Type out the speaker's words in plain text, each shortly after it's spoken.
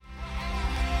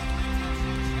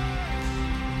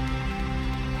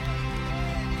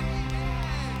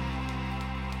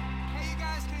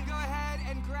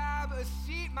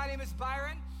name is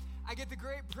Byron. I get the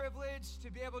great privilege to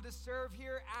be able to serve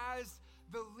here as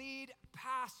the lead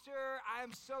pastor. I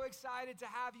am so excited to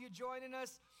have you joining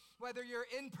us, whether you're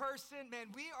in person. Man,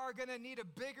 we are gonna need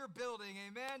a bigger building,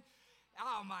 amen?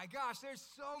 Oh my gosh, there's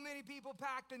so many people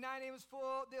packed. The 9 a.m. is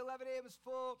full, the 11 a.m. is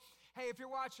full. Hey, if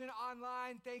you're watching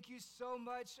online, thank you so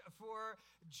much for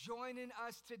joining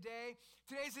us today.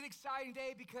 Today's an exciting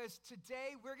day because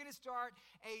today we're gonna start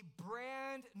a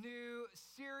brand new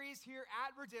series here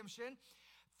at Redemption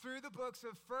through the books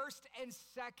of 1st and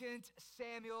 2nd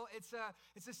Samuel. It's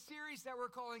a series that we're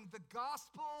calling The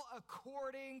Gospel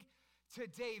According to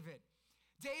David.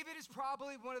 David is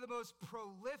probably one of the most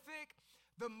prolific,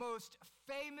 the most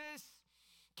famous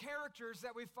characters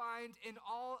that we find in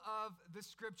all of the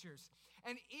scriptures.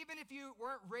 And even if you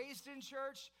weren't raised in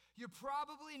church, you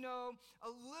probably know a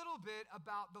little bit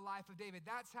about the life of David.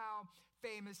 That's how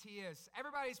famous he is.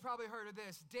 Everybody's probably heard of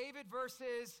this. David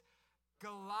versus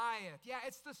Goliath. Yeah,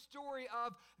 it's the story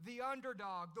of the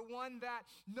underdog, the one that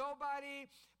nobody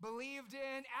believed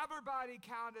in, everybody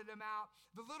counted him out,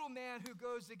 the little man who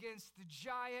goes against the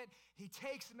giant. He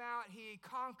takes him out, he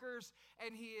conquers,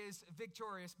 and he is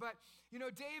victorious. But, you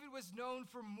know, David was known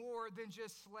for more than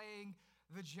just slaying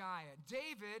the giant.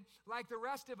 David, like the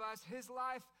rest of us, his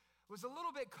life was a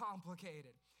little bit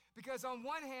complicated because on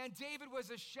one hand, David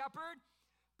was a shepherd,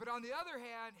 but on the other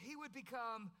hand, he would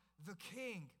become the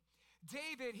king.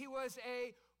 David, he was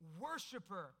a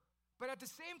worshiper, but at the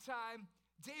same time,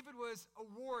 David was a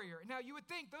warrior. Now, you would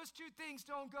think those two things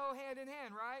don't go hand in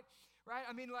hand, right? Right?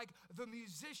 I mean, like the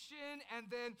musician and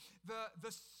then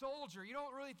the soldier. You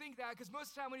don't really think that because most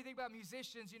of the time when you think about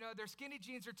musicians, you know, their skinny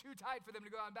jeans are too tight for them to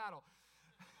go out in battle.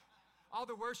 All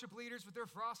the worship leaders with their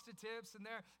frosted tips and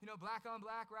their, you know, black on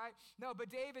black, right? No, but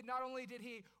David, not only did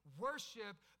he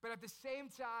worship, but at the same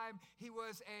time, he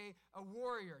was a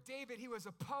warrior. David, he was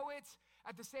a poet.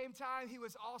 At the same time, he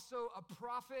was also a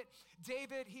prophet.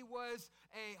 David, he was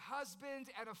a husband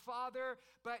and a father,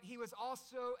 but he was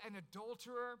also an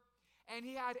adulterer. And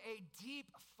he had a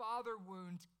deep father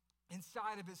wound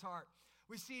inside of his heart.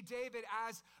 We see David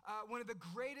as one of the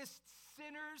greatest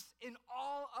sinners in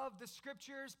all of the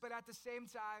scriptures, but at the same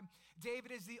time,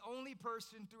 David is the only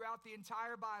person throughout the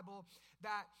entire Bible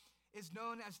that is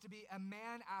known as to be a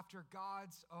man after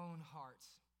God's own heart.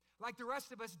 Like the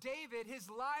rest of us, David, his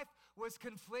life was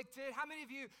conflicted. How many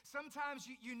of you, sometimes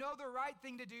you know the right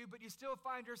thing to do, but you still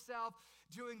find yourself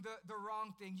doing the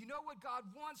wrong thing? You know what God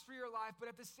wants for your life, but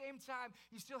at the same time,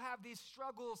 you still have these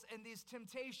struggles and these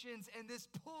temptations and this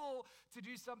pull to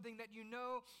do something that you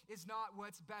know is not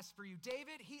what's best for you.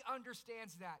 David, he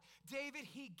understands that. David,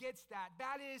 he gets that.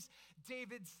 That is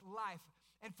David's life.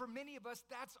 And for many of us,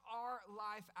 that's our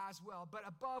life as well. But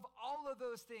above all of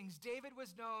those things, David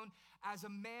was known as a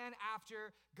man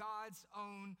after God's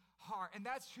own heart. And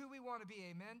that's who we want to be,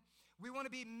 amen? We want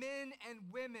to be men and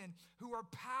women who are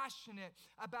passionate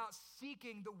about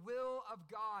seeking the will of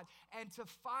God and to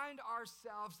find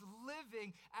ourselves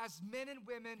living as men and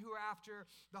women who are after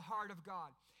the heart of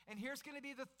God. And here's going to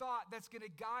be the thought that's going to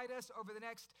guide us over the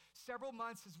next several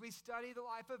months as we study the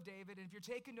life of David. And if you're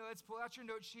taking notes, pull out your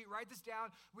note sheet, write this down.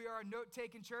 We are a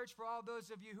note-taking church. For all those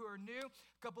of you who are new,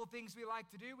 a couple of things we like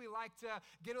to do. We like to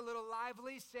get a little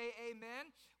lively, say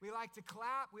amen. We like to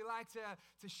clap. We like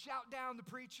to shout down the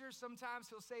preacher. Sometimes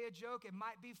he'll say a joke. It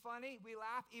might be funny. We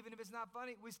laugh. Even if it's not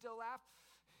funny, we still laugh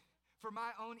for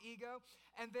my own ego.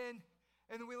 And then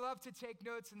we love to take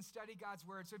notes and study God's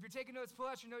word. So if you're taking notes, pull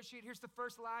out your note sheet. Here's the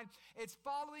first line. It's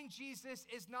following Jesus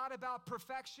is not about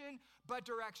perfection, but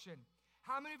direction.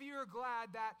 How many of you are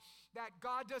glad that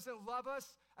God doesn't love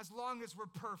us as long as we're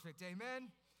perfect?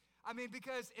 Amen? I mean,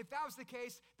 because if that was the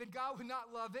case, then God would not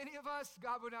love any of us.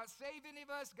 God would not save any of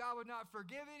us. God would not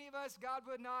forgive any of us. God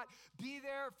would not be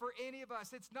there for any of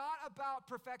us. It's not about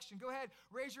perfection. Go ahead,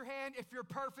 raise your hand if you're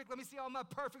perfect. Let me see all my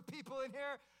perfect people in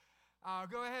here.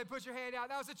 Go ahead, put your hand out.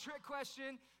 That was a trick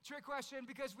question,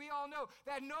 because we all know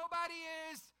that nobody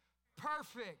is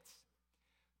perfect.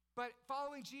 But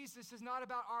following Jesus is not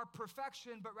about our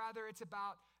perfection, but rather it's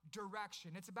about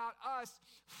direction. It's about us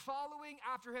following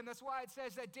after him. That's why it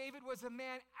says that David was a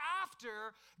man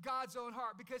after God's own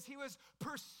heart, because he was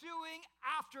pursuing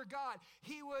after God.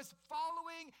 He was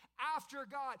following after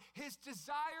God. His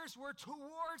desires were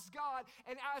towards God.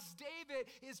 And as David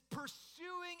is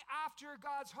pursuing after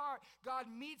God's heart, God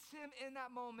meets him in that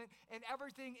moment, and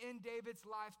everything in David's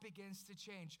life begins to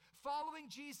change. Following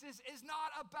Jesus is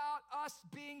not about us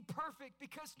being perfect,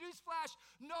 because newsflash,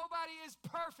 nobody is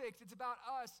perfect. It's about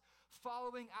us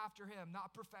following after him,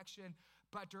 not perfection,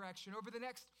 but direction. Over the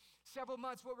next several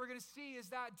months, what we're going to see is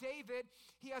that David,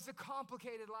 he has a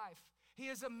complicated life. He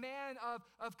is a man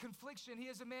of confliction. He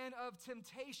is a man of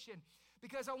temptation.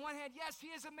 Because on one hand, yes, he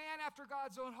is a man after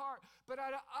God's own heart. But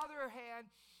on the other hand,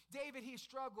 David, he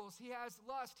struggles. He has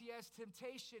lust. He has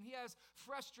temptation. He has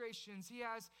frustrations. He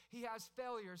has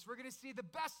failures. We're going to see the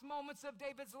best moments of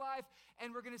David's life,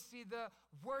 and we're going to see the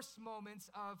worst moments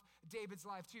of David's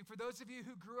life too. For those of you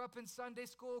who grew up in Sunday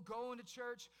school, going to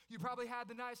church, you probably had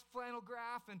the nice flannel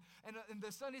graph, and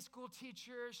the Sunday school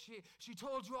teacher, she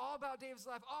told you all about David's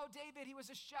life. Oh, David, he was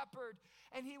a shepherd,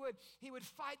 and he would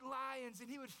fight lions, and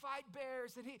he would fight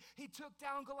bears, and he took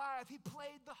down Goliath. He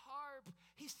played the harp.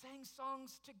 He sang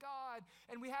songs to God.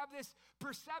 And we have this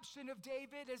perception of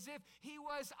David as if he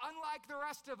was unlike the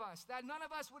rest of us, that none of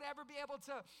us would ever be able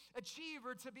to achieve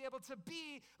or to be able to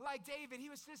be like David. He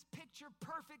was this picture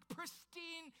perfect,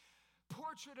 pristine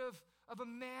portrait of a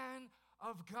man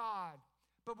of God.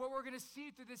 But what we're going to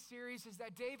see through this series is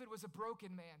that David was a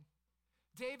broken man.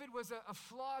 David was a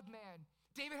flawed man.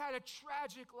 David had a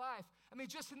tragic life. I mean,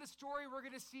 just in the story we're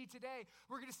going to see today,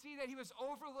 we're going to see that he was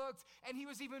overlooked and he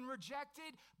was even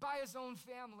rejected by his own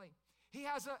family. He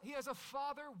has a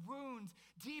father wound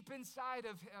deep inside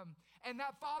of him. And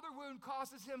that father wound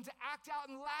causes him to act out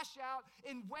and lash out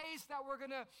in ways that we're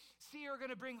going to see are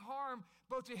going to bring harm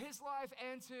both to his life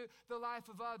and to the life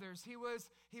of others. He was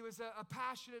a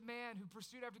passionate man who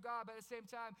pursued after God, but at the same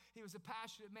time, he was a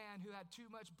passionate man who had too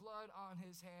much blood on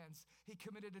his hands. He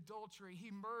committed adultery. He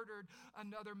murdered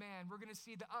another man. We're going to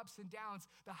see the ups and downs,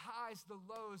 the highs, the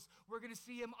lows. We're going to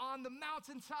see him on the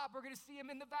mountaintop. We're going to see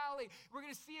him in the valley. We're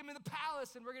going to see him in the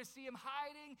palace, and we're going to see him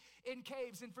hiding in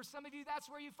caves. And for some of you, that's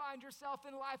where you find yourself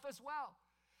in life as well.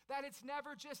 That it's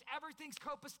never just everything's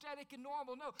copacetic and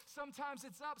normal. No, sometimes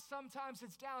it's up, sometimes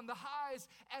it's down, the highs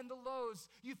and the lows.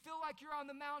 You feel like you're on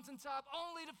the mountaintop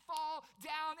only to fall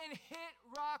down and hit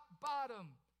rock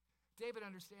bottom. David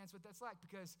understands what that's like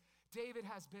because David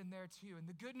has been there too. And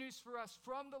the good news for us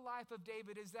from the life of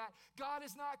David is that God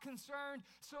is not concerned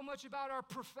so much about our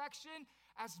perfection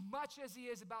as much as he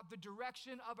is about the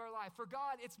direction of our life. For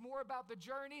God, it's more about the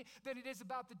journey than it is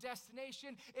about the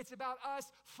destination. It's about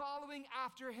us following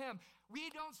after him. We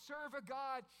don't serve a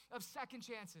God of second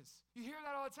chances. You hear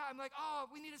that all the time, like, oh,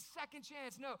 we need a second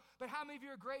chance. No, but how many of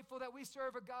you are grateful that we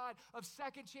serve a God of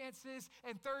second chances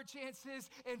and third chances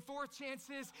and fourth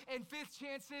chances and fifth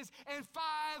chances and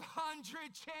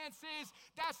 500 chances?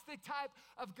 That's the type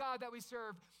of God that we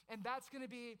serve. And that's going to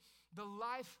be the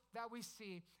life that we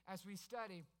see as we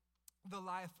study the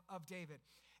life of David.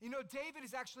 You know, David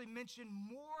is actually mentioned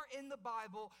more in the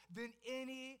Bible than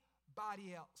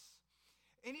anybody else.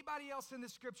 Anybody else in the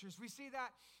scriptures. We see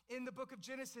that in the book of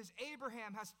Genesis.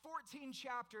 Abraham has 14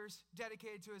 chapters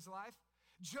dedicated to his life.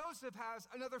 Joseph has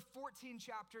another 14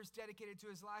 chapters dedicated to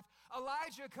his life.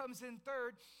 Elijah comes in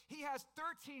third. He has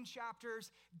 13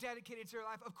 chapters dedicated to his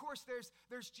life. Of course,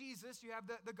 there's Jesus. You have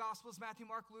the Gospels, Matthew,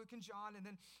 Mark, Luke, and John. And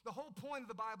then the whole point of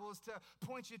the Bible is to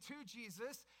point you to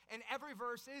Jesus. And every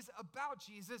verse is about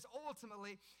Jesus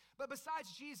ultimately. But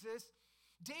besides Jesus,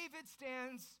 David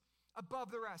stands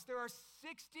above the rest. There are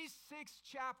 66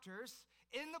 chapters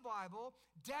in the Bible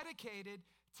dedicated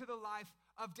to the life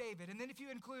of David. And then if you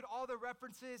include all the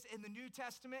references in the New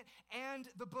Testament and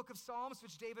the book of Psalms,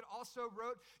 which David also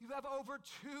wrote, you have over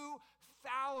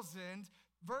 2,000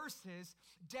 verses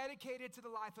dedicated to the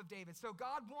life of David. So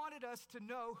God wanted us to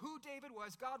know who David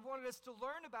was. God wanted us to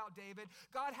learn about David.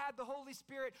 God had the Holy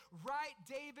Spirit write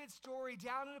David's story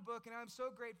down in a book, and I'm so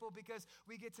grateful because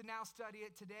we get to now study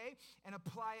it today and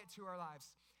apply it to our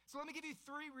lives. So let me give you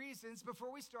 3 reasons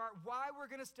before we start why we're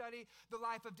going to study the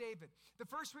life of David. The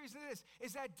first reason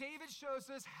is that David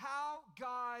shows us how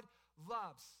God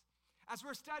loves. As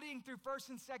we're studying through 1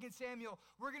 and 2 Samuel,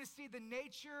 we're going to see the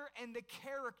nature and the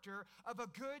character of a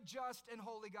good, just, and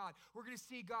holy God. We're going to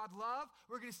see God love.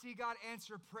 We're going to see God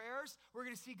answer prayers. We're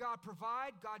going to see God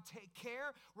provide, God take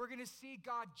care. We're going to see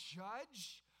God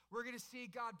judge. We're going to see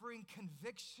God bring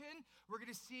conviction. We're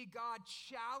going to see God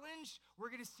challenge. We're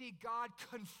going to see God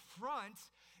confront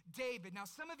David. Now,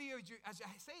 some of you, as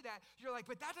I say that, you're like,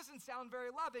 but that doesn't sound very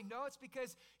loving. No, it's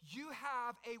because you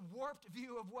have a warped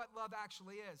view of what love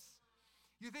actually is.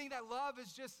 You think that love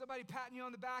is just somebody patting you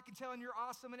on the back and telling you're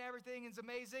awesome and everything is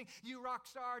amazing. You rock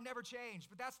star, never change.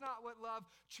 But that's not what love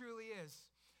truly is.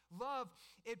 Love,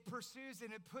 it pursues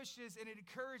and it pushes and it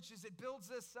encourages, it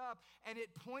builds us up, and it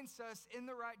points us in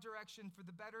the right direction for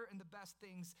the better and the best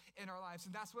things in our lives.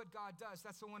 And that's what God does.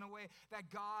 That's the one way that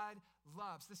God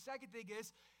loves. The second thing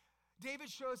is, David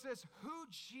shows us who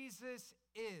Jesus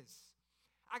is.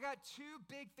 I got two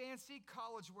big fancy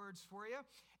college words for you.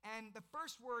 And the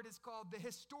first word is called the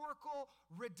historical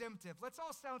redemptive. Let's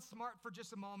all sound smart for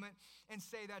just a moment and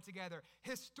say that together.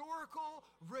 Historical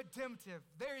redemptive.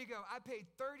 There you go. I paid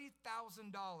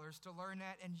 $30,000 to learn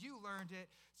that, and you learned it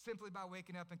simply by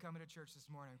waking up and coming to church this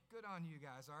morning. Good on you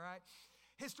guys, all right?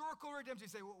 Historical redemption.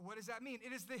 You say, well, what does that mean?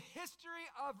 It is the history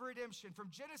of redemption.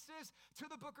 From Genesis to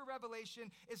the book of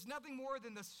Revelation is nothing more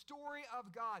than the story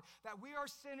of God, that we are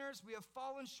sinners, we have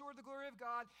fallen short of the glory of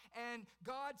God, and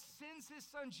God sends his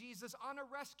son Jesus on a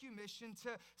rescue mission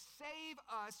to save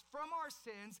us from our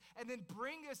sins and then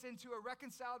bring us into a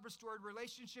reconciled, restored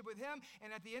relationship with him. And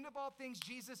at the end of all things,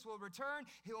 Jesus will return.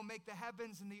 He will make the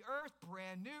heavens and the earth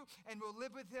brand new, and we'll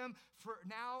live with him for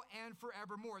now and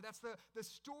forevermore. That's the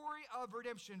story of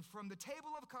redemption. From the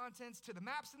table of contents to the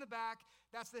maps in the back,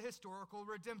 that's the historical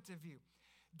redemptive view.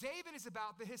 David is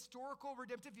about the historical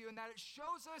redemptive view in that it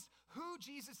shows us who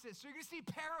Jesus is. So you're going to see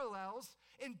parallels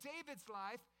in David's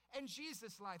life and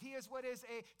Jesus' life. He is what is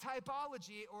a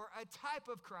typology or a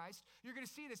type of Christ. You're going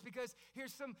to see this because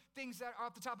here's some things that are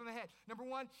off the top of my head. Number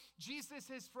one, Jesus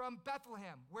is from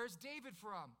Bethlehem. Where's David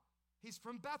from? He's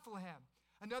from Bethlehem.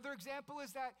 Another example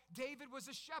is that David was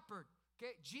a shepherd.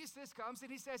 Okay, Jesus comes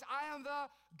and he says, I am the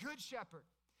good shepherd.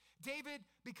 David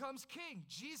becomes king.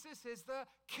 Jesus is the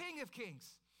King of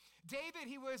Kings. David,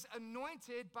 he was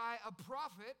anointed by a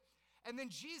prophet, and then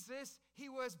Jesus, he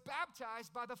was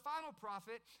baptized by the final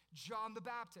prophet, John the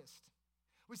Baptist.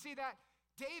 We see that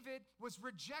David was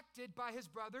rejected by his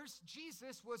brothers.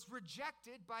 Jesus was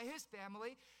rejected by his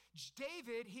family.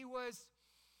 David, he was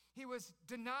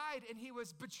denied and he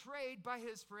was betrayed by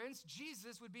his friends.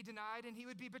 Jesus would be denied and he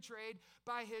would be betrayed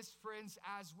by his friends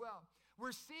as well.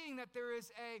 We're seeing that there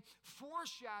is a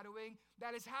foreshadowing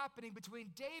that is happening between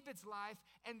David's life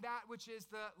and that which is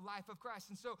the life of Christ.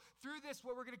 And so through this,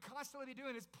 what we're going to constantly be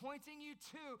doing is pointing you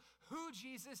to who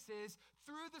Jesus is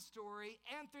through the story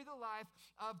and through the life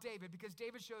of David, because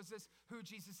David shows us who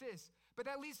Jesus is. But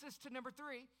that leads us to number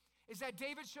 3, is that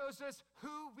David shows us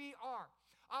who we are.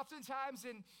 Oftentimes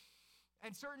in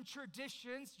certain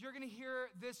traditions, you're going to hear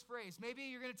this phrase. Maybe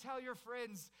you're going to tell your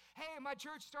friends, hey, my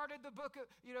church started the book of,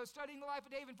 studying the life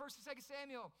of David, 1st and 2nd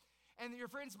Samuel. And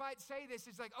your friends might say this.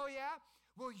 It's like, oh yeah?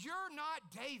 Well, you're not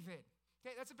David.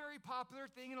 Okay, that's a very popular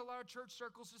thing in a lot of church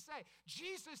circles to say.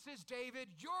 Jesus is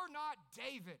David, you're not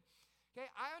David.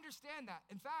 Okay, I understand that.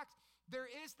 In fact, there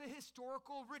is the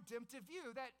historical redemptive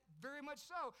view that very much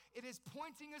so, it is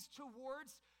pointing us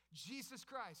towards Jesus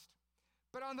Christ.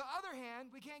 But on the other hand,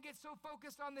 we can't get so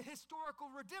focused on the historical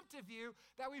redemptive view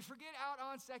that we forget out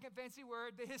on, second fancy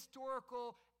word, the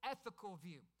historical ethical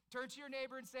view. Turn to your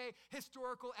neighbor and say,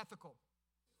 historical ethical.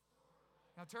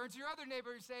 Now turn to your other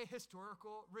neighbor and say,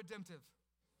 historical redemptive.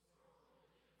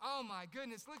 Oh my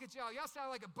goodness, look at y'all. Y'all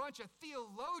sound like a bunch of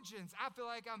theologians. I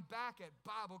feel like I'm back at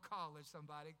Bible college,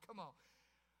 somebody. Come on.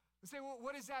 You say, well,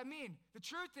 what does that mean? The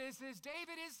truth is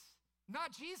David is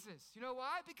not Jesus. You know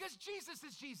why? Because Jesus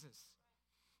is Jesus.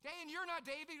 Okay, and you're not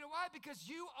David. You know why? Because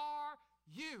you are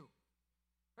you.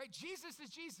 Right? Jesus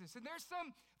is Jesus. And there's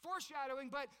some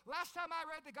foreshadowing, but last time I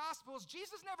read the Gospels,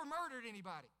 Jesus never murdered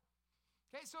anybody.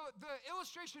 Okay, so the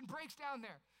illustration breaks down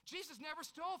there. Jesus never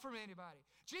stole from anybody.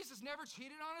 Jesus never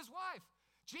cheated on his wife.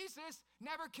 Jesus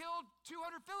never killed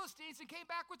 200 Philistines and came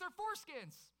back with their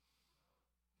foreskins.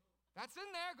 That's in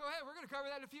there. Go ahead. We're going to cover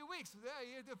that in a few weeks.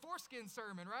 The foreskin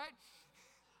sermon, right?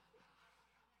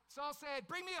 Saul said,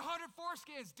 bring me 100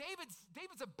 foreskins.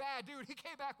 David's a bad dude. He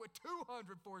came back with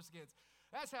 200 foreskins.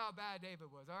 That's how bad David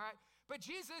was, all right? But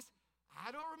Jesus,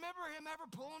 I don't remember him ever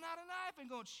pulling out a knife and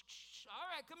going, shh, all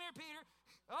right, come here, Peter.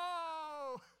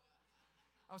 Oh.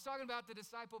 I was talking about the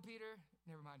disciple Peter.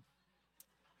 Never mind.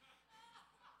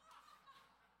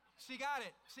 She got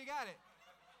it. She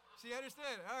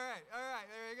understood. All right.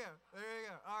 There you go.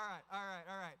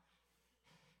 All right.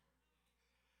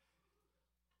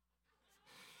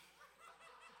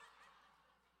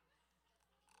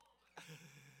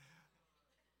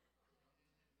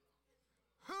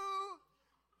 Who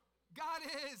God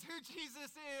is, who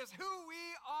Jesus is, who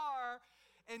we are,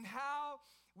 and how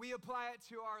we apply it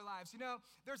to our lives. You know,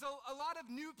 there's a lot of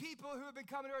new people who have been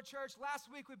coming to our church.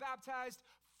 Last week we baptized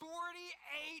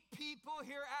 48 people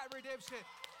here at Redemption.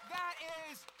 That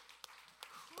is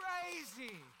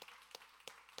crazy.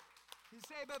 You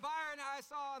say, but Byron, I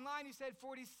saw online you said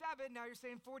 47, now you're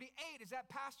saying 48. Is that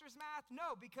pastor's math?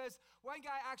 No, because one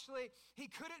guy actually,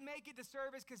 he couldn't make it to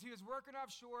service because he was working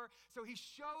offshore, so he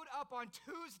showed up on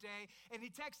Tuesday, and he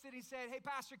texted, he said, hey,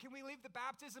 pastor, can we leave the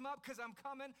baptism up because I'm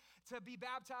coming to be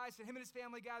baptized? And him and his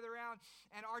family gathered around,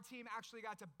 and our team actually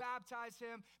got to baptize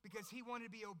him because he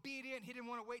wanted to be obedient. He didn't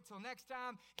want to wait till next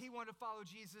time. He wanted to follow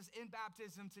Jesus in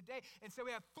baptism today. And so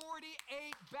we have 48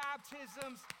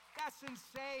 baptisms. That's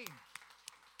insane.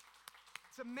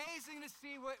 It's amazing to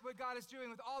see what God is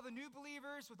doing with all the new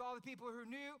believers, with all the people who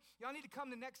are new. Y'all need to come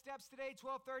to Next Steps today,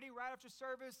 12:30, right after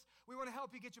service. We want to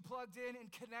help you get you plugged in and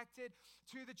connected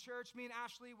to the church. Me and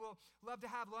Ashley will love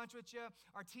to have lunch with you.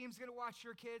 Our team's going to watch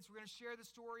your kids. We're going to share the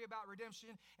story about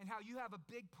redemption and how you have a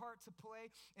big part to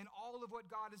play in all of what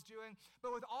God is doing.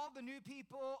 But with all the new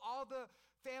people, all the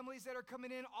families that are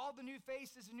coming in, all the new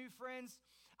faces and new friends,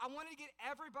 I wanted to get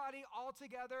everybody all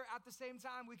together at the same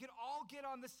time. We can all get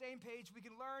on the same page. We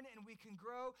can learn and we can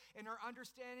grow in our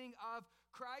understanding of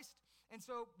Christ. And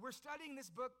so we're studying this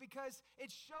book because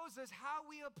it shows us how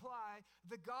we apply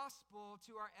the gospel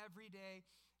to our everyday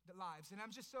lives. And I'm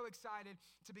just so excited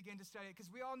to begin to study it because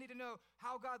we all need to know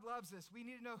how God loves us. We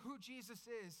need to know who Jesus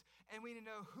is, and we need to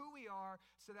know who we are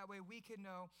so that way we can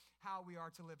know how we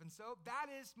are to live. And so that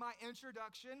is my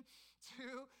introduction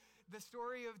to the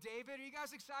story of David. Are you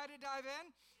guys excited to dive in?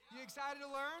 You excited to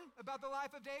learn about the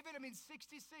life of David? I mean,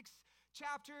 66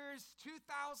 chapters,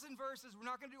 2,000 verses. We're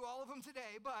not going to do all of them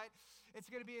today, but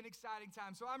it's going to be an exciting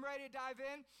time. So I'm ready to dive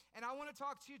in, and I want to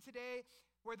talk to you today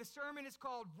where the sermon is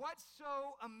called, What's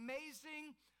So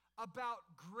Amazing About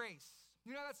Grace?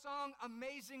 You know that song,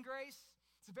 Amazing Grace?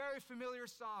 It's a very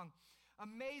familiar song.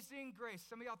 Amazing Grace.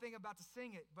 Some of y'all think I'm about to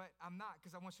sing it, but I'm not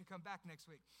because I want you to come back next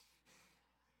week.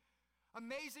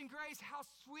 Amazing grace, how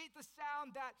sweet the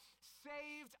sound that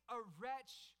saved a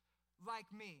wretch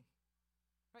like me.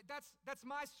 Right? That's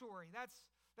my story.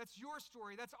 That's your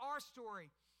story. That's our story.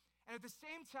 And at the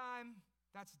same time,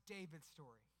 that's David's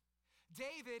story.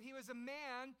 David, he was a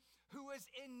man who was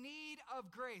in need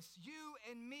of grace. You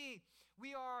and me,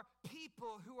 we are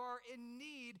people who are in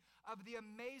need of the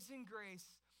amazing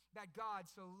grace that God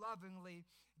so lovingly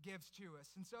gives to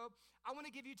us. And so I want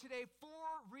to give you today 4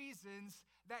 reasons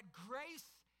that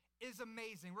grace is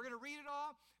amazing. We're going to read it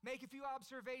all, make a few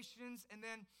observations, and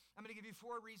then I'm going to give you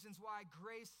 4 reasons why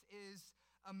grace is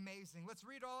amazing. Let's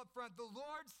read it all up front. The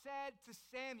Lord said to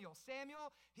Samuel,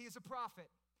 Samuel, he is a prophet.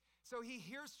 So he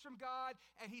hears from God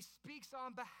and he speaks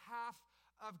on behalf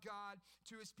of God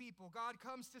to his people. God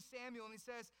comes to Samuel and he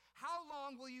says, how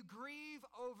long will you grieve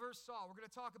over Saul? We're going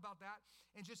to talk about that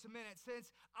in just a minute.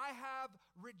 Since I have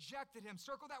rejected him.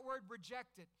 Circle that word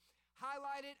rejected.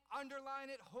 Highlight it, underline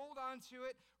it, hold on to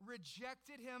it.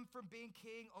 Rejected him from being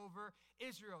king over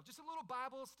Israel. Just a little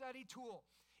Bible study tool.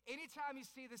 Anytime you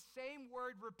see the same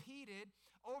word repeated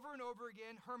over and over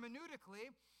again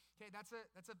hermeneutically, okay, that's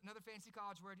another fancy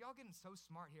college word. Y'all getting so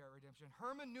smart here at Redemption.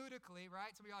 Hermeneutically,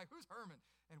 right? Some of you are like, who's Herman?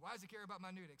 And why does he care about my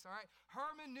neutics? All right,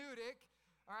 hermeneutic,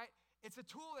 all right? It's a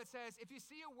tool that says if you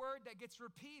see a word that gets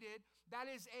repeated, that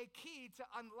is a key to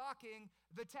unlocking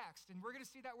the text. And we're going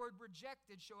to see that word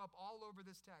rejected show up all over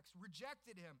this text.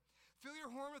 Rejected him. Fill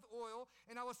your horn with oil,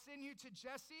 and I will send you to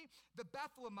Jesse the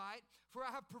Bethlehemite, for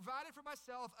I have provided for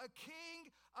myself a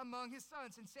king among his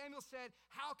sons. And Samuel said,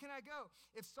 how can I go?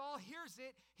 If Saul hears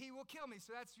it, he will kill me.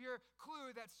 So that's your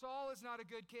clue that Saul is not a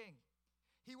good king.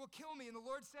 He will kill me. And the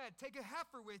Lord said, take a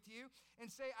heifer with you and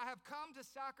say, I have come to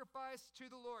sacrifice to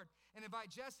the Lord. And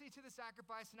invite Jesse to the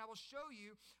sacrifice, and I will show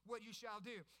you what you shall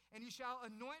do. And you shall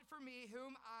anoint for me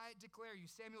whom I declare you.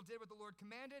 Samuel did what the Lord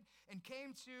commanded and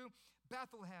came to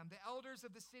Bethlehem. The elders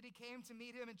of the city came to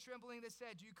meet him, and trembling they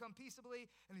said, do you come peaceably?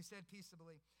 And he said,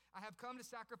 peaceably. I have come to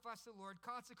sacrifice to the Lord.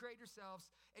 Consecrate yourselves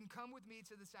and come with me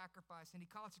to the sacrifice. And he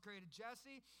consecrated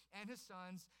Jesse and his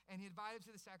sons, and he invited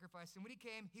him to the sacrifice. And when he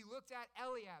came, he looked at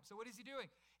Eliab. So what is he doing?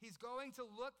 He's going to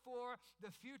look for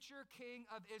the future king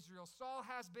of Israel. Saul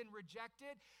has been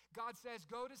rejected. God says,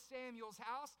 go to Samuel's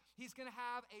house. He's going to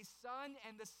have a son,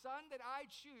 and the son that I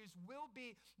choose will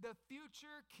be the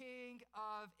future king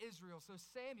of Israel. So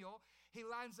Samuel, he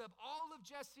lines up all of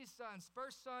Jesse's sons.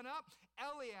 First son up,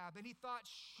 Eliab. And he thought,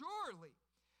 surely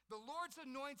the Lord's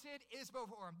anointed is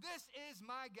before him. This is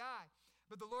my guy.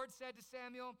 But the Lord said to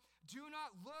Samuel, do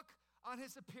not look on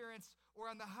his appearance or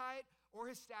on the height or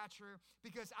his stature,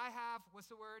 because I have, what's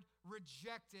the word?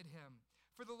 Rejected him.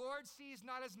 For the Lord sees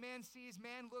not as man sees.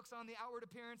 Man looks on the outward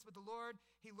appearance, but the Lord,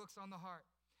 he looks on the heart.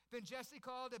 Then Jesse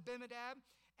called Abinadab,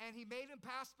 and he made him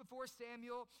pass before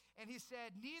Samuel, and he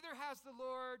said, neither has the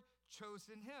Lord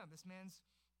chosen him. This man's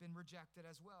been rejected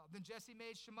as well. Then Jesse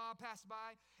made Shammah pass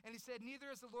by, and he said, neither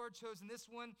has the Lord chosen this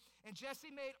one. And Jesse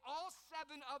made all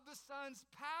 7 of the sons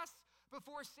pass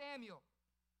before Samuel.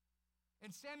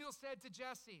 And Samuel said to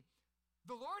Jesse,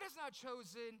 the Lord has not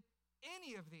chosen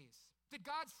any of these. Did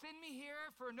God send me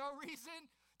here for no reason?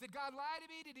 Did God lie to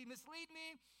me? Did he mislead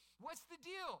me? What's the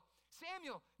deal?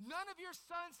 Samuel, none of your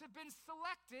sons have been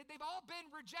selected. They've all been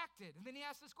rejected. And then he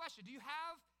asked this question, do you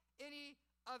have any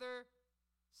other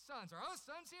sons? Are all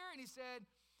sons here? And he said,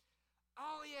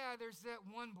 oh yeah, there's that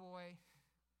one boy.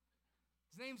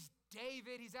 His name's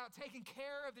David. He's out taking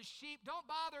care of the sheep. Don't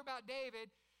bother about David.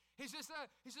 He's just a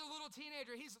little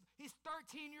teenager. He's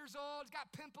 13 years old. He's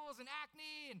got pimples and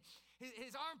acne, and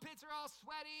his armpits are all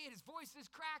sweaty, and his voice is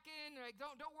cracking. Like,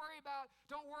 don't worry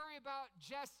about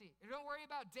Jesse. Don't worry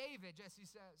about David, Jesse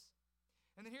says.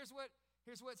 And then here's what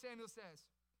Samuel says.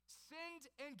 Send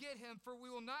and get him, for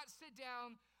we will not sit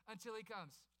down until he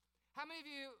comes. How many of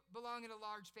you belong in a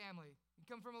large family? You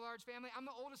come from a large family? I'm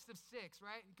the oldest of 6,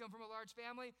 right? You come from a large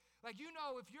family? Like, you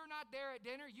know, if you're not there at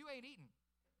dinner, you ain't eating.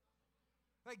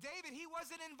 Like David, he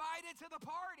wasn't invited to the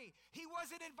party. He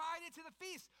wasn't invited to the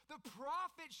feast. The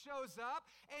prophet shows up,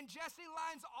 and Jesse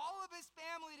lines all of his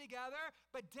family together,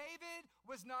 but David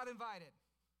was not invited.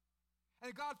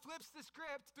 And God flips the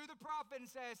script through the prophet and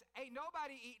says, ain't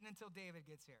nobody eating until David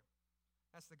gets here.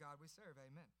 That's the God we serve,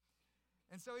 amen.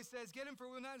 And so he says, get him, for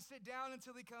we will not sit down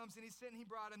until he comes. And he sent and he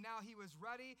brought him. Now he was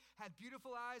ruddy, had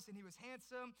beautiful eyes, and he was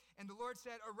handsome. And the Lord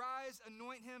said, arise,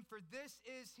 anoint him, for this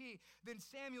is he. Then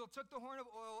Samuel took the horn of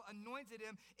oil, anointed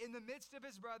him in the midst of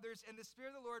his brothers, and the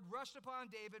Spirit of the Lord rushed upon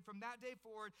David from that day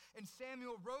forward. And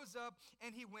Samuel rose up,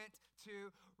 and he went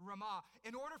to Ramah.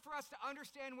 In order for us to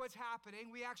understand what's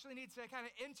happening, we actually need to kind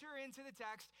of enter into the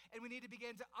text, and we need to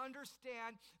begin to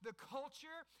understand the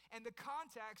culture and the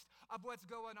context of what's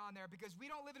going on there, because we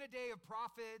don't live in a day of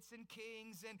prophets and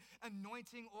kings and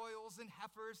anointing oils and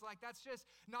heifers. Like, that's just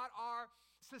not our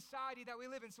society that we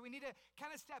live in. So we need to kind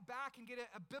of step back and get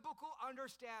a biblical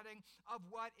understanding of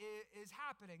what is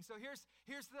happening. So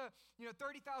here's the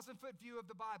 30,000 foot view of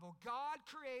the Bible. God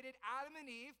created Adam and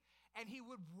Eve, and he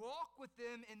would walk with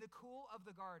them in the cool of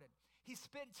the garden. He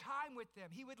spent time with them.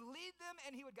 He would lead them,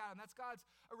 and he would guide them. That's God's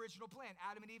original plan.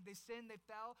 Adam and Eve, they sinned, they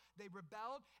fell, they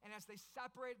rebelled, and as they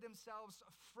separated themselves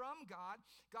from God,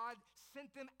 God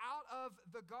sent them out of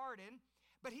the garden,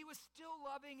 but he was still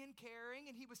loving and caring,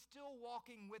 and he was still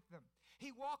walking with them.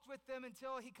 He walked with them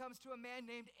until he comes to a man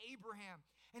named Abraham.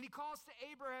 And he calls to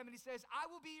Abraham and he says, I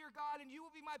will be your God and you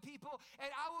will be my people, and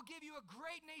I will give you a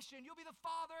great nation. You'll be the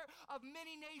father of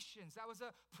many nations. That was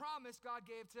a promise God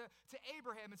gave to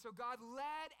Abraham. And so God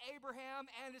led Abraham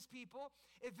and his people.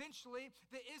 Eventually,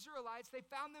 the Israelites, they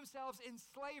found themselves in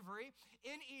slavery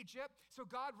in Egypt. So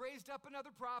God raised up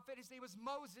another prophet. His name was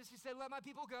Moses. He said, let my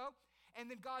people go. And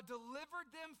then God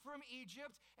delivered them from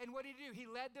Egypt. And what did he do?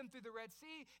 He led them through the Red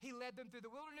Sea. He led them through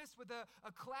the wilderness with a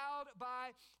cloud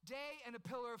by day and a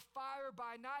pillar of fire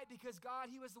by night, because God,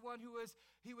 he was the one who was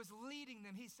leading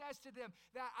them. He says to them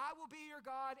that I will be your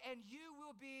God and you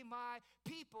will be my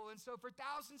people. And so for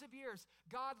thousands of years,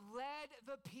 God led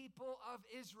the people of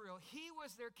Israel. He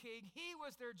was their king. He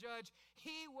was their judge.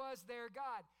 He was their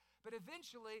God. But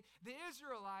eventually, the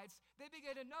Israelites, they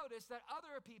began to notice that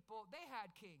other people, they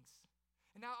had kings.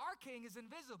 And now our king is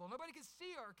invisible. Nobody can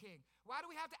see our king. Why do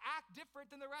we have to act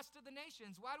different than the rest of the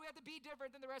nations? Why do we have to be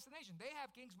different than the rest of the nation? They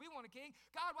have kings. We want a king.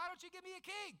 God, why don't you give me a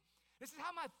king? This is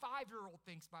how my 5-year-old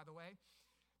thinks, by the way.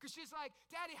 Because she's like,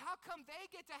 Daddy, how come they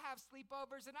get to have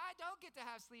sleepovers and I don't get to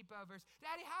have sleepovers?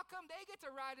 Daddy, how come they get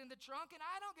to ride in the trunk and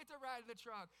I don't get to ride in the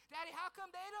trunk? Daddy, how come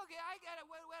they don't get,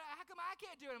 how come I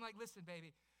can't do it? I'm like, listen,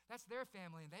 baby, that's their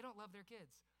family and they don't love their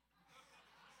kids.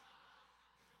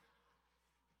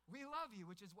 We love you,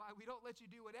 which is why we don't let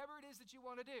you do whatever it is that you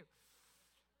want to do.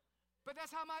 But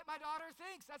that's how my daughter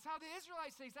thinks. That's how the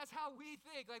Israelites think. That's how we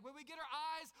think. Like, when we get our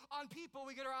eyes on people,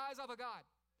 we get our eyes off of God.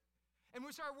 And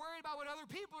we start worrying about what other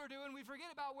people are doing. We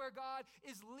forget about where God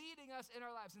is leading us in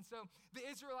our lives. And so the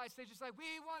Israelites, they just like,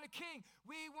 we want a king.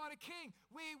 We want a king.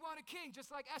 We want a king.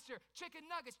 Just like Esther,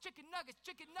 chicken nuggets, chicken nuggets,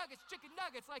 chicken nuggets, chicken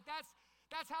nuggets. Like, that's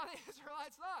how the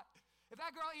Israelites thought. If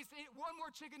that girl eats one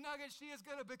more chicken nugget, she is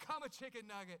going to become a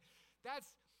chicken nugget. That's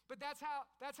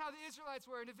how the Israelites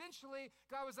were. And eventually,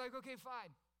 God was like, okay,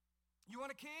 fine. You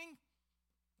want a king?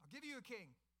 I'll give you a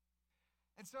king.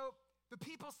 And so the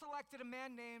people selected a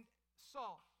man named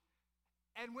Saul.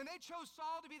 And when they chose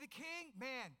Saul to be the king,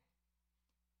 man,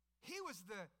 he was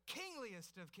the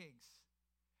kingliest of kings.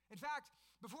 In fact,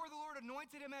 before the Lord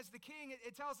anointed him as the king,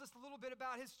 it tells us a little bit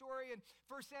about his story in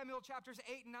 1 Samuel chapters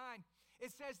 8 and 9. It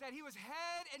says that he was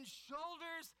head and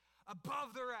shoulders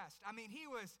above the rest. I mean, he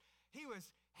was He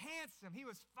was handsome. He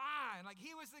was fine. Like,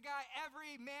 he was the guy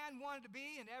every man wanted to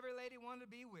be and every lady wanted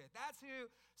to be with. That's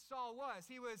who Saul was.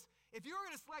 He was, if you were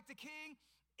going to select a king,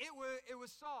 it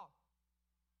was Saul.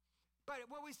 But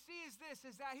what we see is this,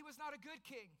 is that he was not a good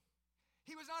king.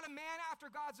 He was not a man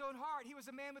after God's own heart. He was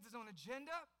a man with his own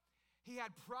agenda. He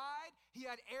had pride. He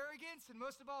had arrogance. And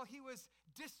most of all, he was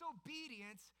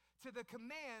disobedient to the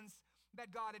commands that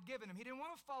God had given him. He didn't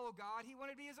want to follow God. He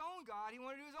wanted to be his own God. He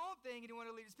wanted to do his own thing, and he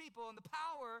wanted to lead his people. And the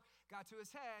power got to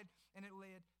his head, and it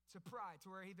led to pride, to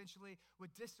where he eventually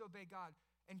would disobey God.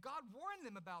 And God warned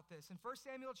them about this. In 1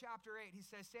 Samuel chapter 8, he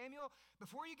says, Samuel,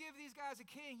 before you give these guys a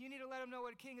king, you need to let them know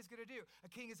what a king is going to do.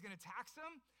 A king is going to tax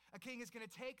them. A king is going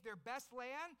to take their best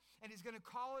land, and he's going to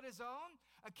call it his own.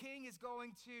 A king is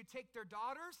going to take their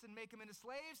daughters and make them into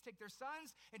slaves, take their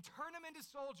sons, and turn them into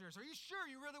soldiers. Are you sure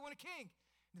you really want a king?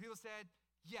 And the people said,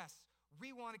 yes,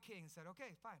 we want a king. And said,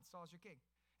 okay, fine, Saul's your king.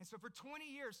 And so for 20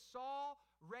 years, Saul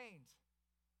reigned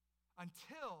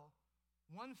until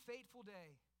one fateful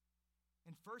day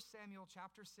in 1 Samuel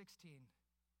chapter 16,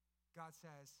 God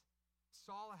says,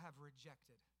 Saul I have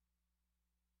rejected.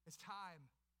 It's time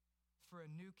for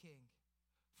a new king,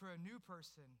 for a new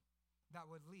person that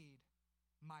would lead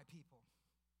my people.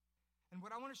 And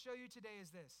what I want to show you today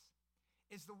is this,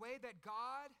 is the way that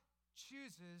God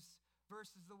chooses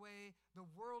versus the way the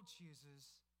world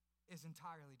chooses is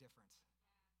entirely different.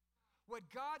 What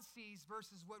God sees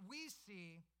versus what we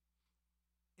see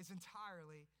is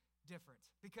entirely different.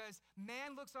 Because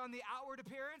man looks on the outward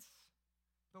appearance,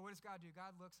 but what does God do?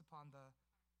 God looks upon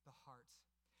the heart.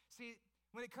 See,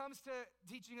 when it comes to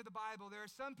teaching of the Bible, there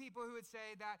are some people who would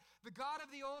say that the God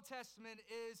of the Old Testament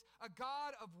is a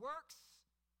God of works,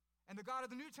 and the God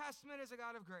of the New Testament is a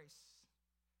God of grace.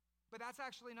 But that's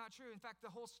actually not true. In fact,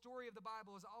 the whole story of the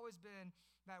Bible has always been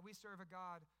that we serve a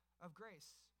God of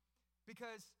grace.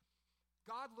 Because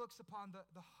God looks upon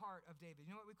the heart of David.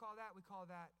 You know what we call that? We call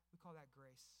that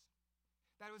grace.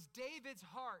 That it was David's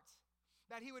heart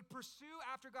that he would pursue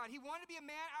after God. He wanted to be a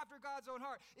man after God's own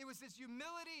heart. It was this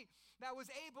humility that was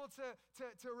able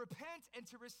to repent and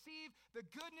to receive the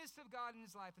goodness of God in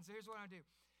his life. And so here's what I want to do.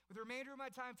 With the remainder of my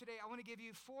time today, I want to give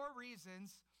you 4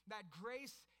 reasons that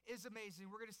grace is amazing.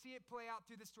 We're going to see it play out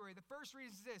through the story. The first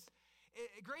reason is this.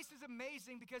 Grace is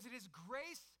amazing because it is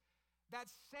grace that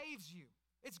saves you.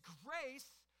 It's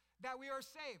grace that we are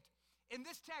saved. In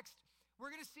this text,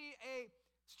 we're going to see a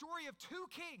story of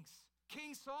 2 kings,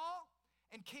 King Saul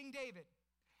and King David.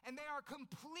 And they are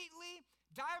completely,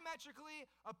 diametrically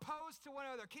opposed to one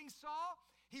another. King Saul,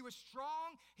 he was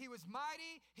strong, he was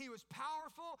mighty, he was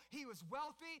powerful, he was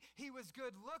wealthy, he was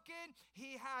good looking,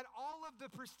 he had all of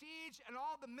the prestige and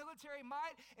all the military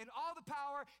might and all the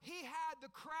power. He had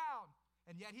the crown,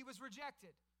 and yet he was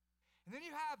rejected. And then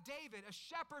you have David, a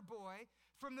shepherd boy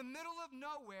from the middle of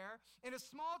nowhere in a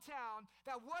small town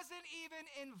that wasn't even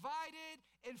invited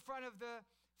in front of the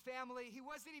family. He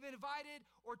wasn't even invited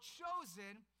or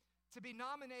chosen to be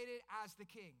nominated as the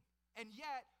king. And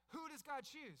yet, who does God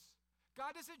choose?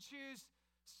 God doesn't choose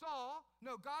Saul.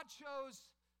 No, God chose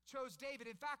David.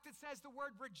 In fact, it says the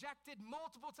word rejected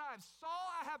multiple times. Saul,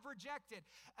 I have rejected.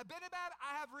 Abinadab,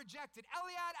 I have rejected.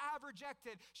 Eliad, I have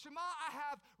rejected. Shema, I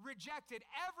have rejected.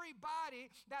 Everybody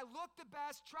that looked the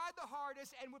best, tried the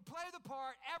hardest, and would play the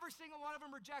part, every single one of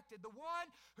them rejected. The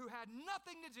one who had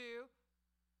nothing to do,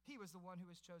 he was the one who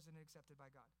was chosen and accepted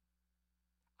by God.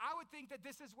 I would think that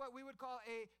this is what we would call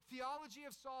a theology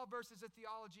of Saul versus a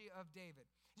theology of David.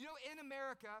 You know, in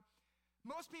America,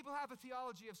 most people have a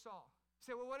theology of Saul. You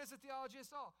say, well, what is a theology of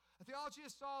Saul? A theology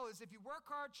of Saul is if you work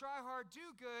hard, try hard,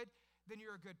 do good, then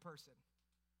you're a good person.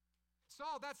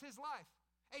 Saul, that's his life.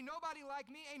 Ain't nobody like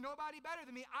me, ain't nobody better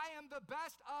than me. I am the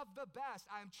best of the best.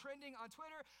 I am trending on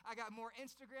Twitter. I got more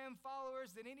Instagram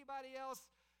followers than anybody else.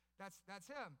 That's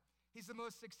him. He's the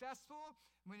most successful.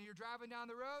 When you're driving down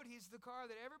the road, he's the car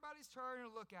that everybody's turning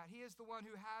to look at. He is the one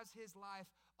who has his life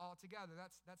all together.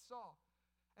 That's Saul.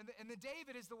 And the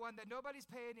David is the one that nobody's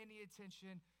paying any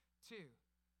attention to.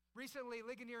 Recently,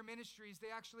 Ligonier Ministries, they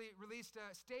actually released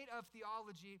a state of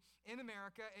theology in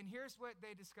America, and here's what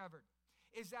they discovered,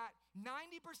 is that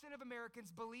 90% of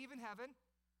Americans believe in heaven,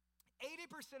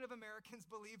 80% of Americans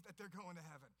believe that they're going to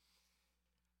heaven.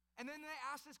 And then they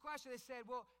asked this question. They said,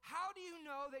 well, how do you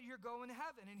know that you're going to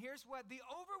heaven? And here's what the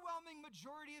overwhelming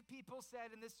majority of people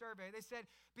said in this survey. They said,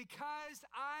 because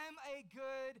I'm a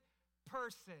good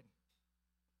person.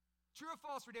 True or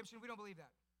false, redemption? We don't believe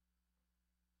that.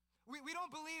 We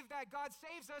don't believe that God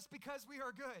saves us because we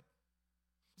are good.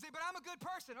 You say, but I'm a good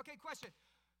person. Okay, question.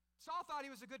 Saul thought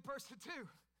he was a good person too,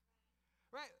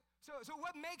 right? So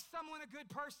what makes someone a good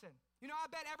person? You know, I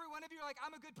bet every one of you are like,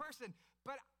 I'm a good person,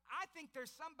 but I think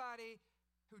there's somebody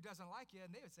who doesn't like you,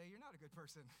 and they would say you're not a good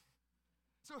person.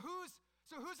 So whose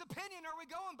opinion are we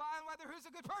going by on whether who's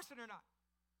a good person or not?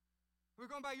 Are we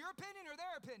going by your opinion or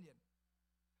their opinion?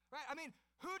 Right? I mean,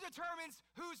 who determines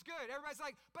who's good? Everybody's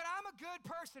like, but I'm a good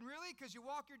person. Really? Because you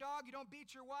walk your dog, you don't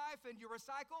beat your wife, and you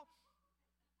recycle?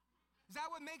 Is that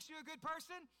what makes you a good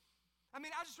person? I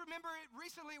mean, I just remember it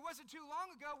recently, it wasn't too long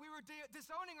ago, we were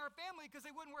disowning our family because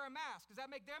they wouldn't wear a mask. Does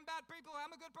that make them bad people?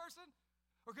 I'm a good person?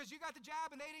 Or because you got the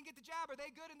jab and they didn't get the jab, are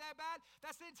they good and that bad?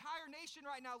 That's the entire nation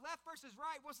right now. Left versus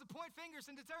right wants to point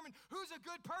fingers and determine who's a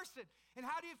good person. And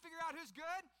how do you figure out who's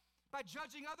good? By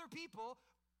judging other people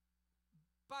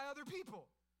by other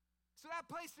people. So that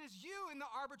places you in the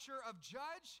arbiter of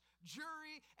judge,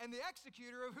 jury, and the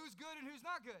executor of who's good and who's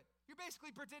not good. You're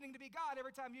basically pretending to be God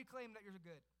every time you claim that you're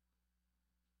good.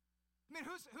 I mean,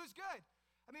 who's good?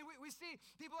 I mean, we see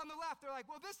people on the left, they're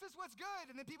like, well, this is what's good.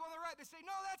 And then people on the right, they say,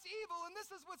 no, that's evil, and this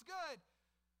is what's good.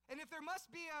 And if there must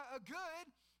be a good,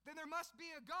 then there must be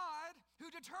a God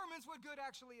who determines what good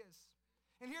actually is.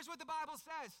 And here's what the Bible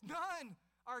says. None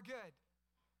are good.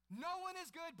 No one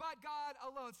is good but God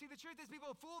alone. See, the truth is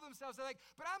people fool themselves. They're like,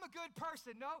 but I'm a good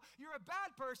person. No, you're a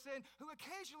bad person who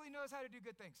occasionally knows how to do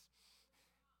good things.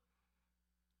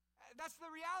 That's the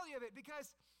reality of it,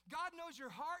 because God knows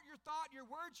your heart, your thought, your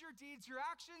words, your deeds, your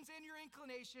actions, and your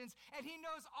inclinations, and he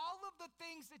knows all of the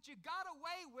things that you got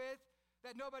away with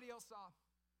that nobody else saw.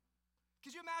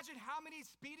 Could you imagine how many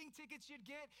speeding tickets you'd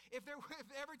get if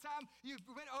every time you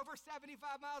went over 75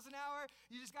 miles an hour,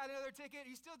 you just got another ticket,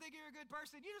 you still think you're a good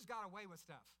person? You just got away with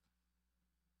stuff.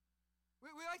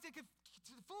 We like to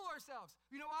fool ourselves.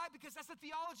 You know why? Because that's the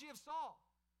theology of Saul.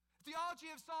 Theology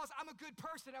of Saul is, I'm a good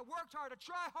person. I worked hard. I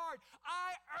try hard.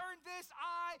 I earned this.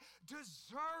 I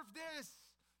deserve this.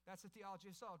 That's the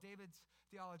theology of Saul. David's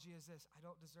theology is this. I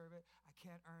don't deserve it. I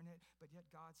can't earn it. But yet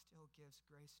God still gives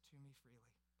grace to me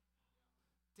freely.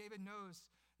 David knows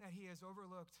that he is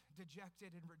overlooked,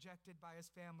 dejected, and rejected by his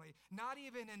family, not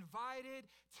even invited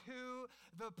to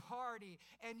the party.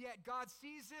 And yet God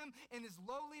sees him in his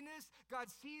lowliness.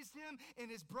 God sees him in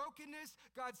his brokenness.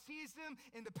 God sees him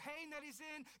in the pain that he's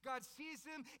in. God sees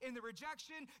him in the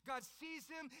rejection. God sees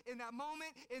him in that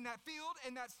moment, in that field,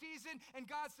 in that season. And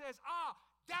God says,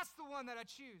 that's the one that I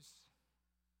choose.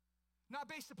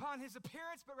 Not based upon his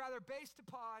appearance, but rather based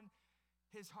upon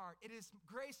his heart. It is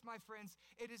grace, my friends.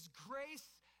 It is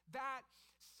grace that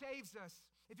saves us.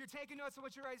 If you're taking notes, I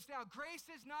want you to write this down. Grace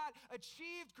is not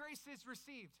achieved, grace is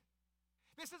received.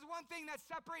 This is one thing that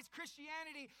separates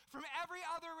Christianity from every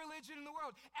other religion in the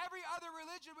world. Every other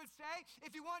religion would say,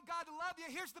 if you want God to love you,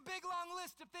 here's the big long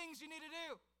list of things you need to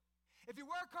do. If you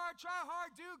work hard, try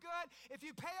hard, do good, if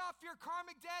you pay off your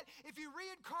karmic debt, if you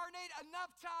reincarnate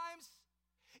enough times,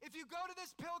 if you go to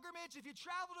this pilgrimage, if you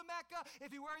travel to Mecca,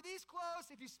 if you wear these clothes,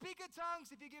 if you speak in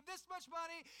tongues, if you give this much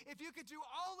money, if you could do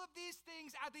all of these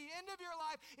things at the end of your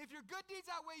life, if your good deeds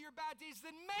outweigh your bad deeds,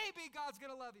 then maybe God's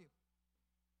going to love you.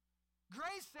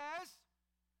 Grace says,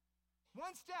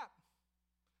 one step,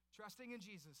 trusting in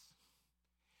Jesus.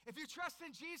 If you trust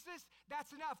in Jesus,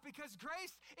 that's enough, because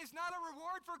grace is not a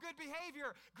reward for good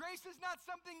behavior. Grace is not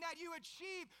something that you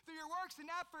achieve through your works and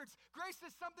efforts. Grace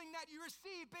is something that you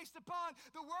receive based upon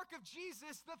the work of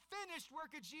Jesus, the finished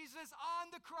work of Jesus on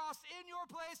the cross in your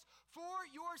place for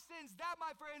your sins. That,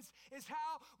 my friends, is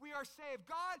how we are saved.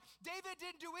 David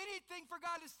didn't do anything for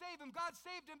God to save him. God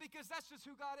saved him because that's just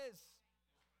who God is.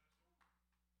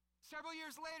 Several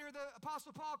years later, the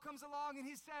Apostle Paul comes along and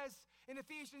he says in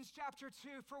Ephesians chapter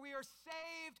 2, for we are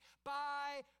saved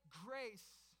by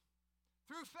grace,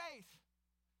 through faith,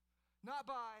 not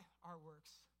by our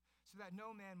works, so that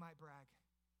no man might brag.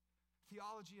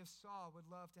 Theology of Saul would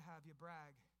love to have you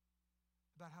brag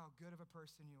about how good of a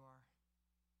person you are.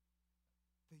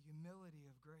 The humility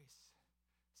of grace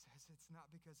says it's not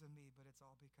because of me, but it's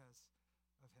all because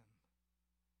of him.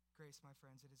 Grace, my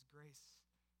friends, it is grace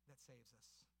that saves us.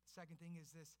 The second thing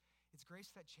is this, it's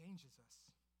grace that changes us.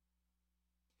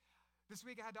 This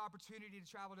week I had the opportunity to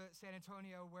travel to San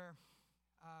Antonio, where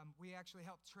we actually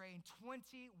helped train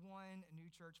 21 new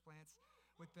church plants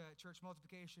with the Church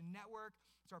Multiplication Network.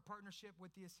 It's our partnership with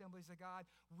the Assemblies of God.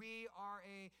 We are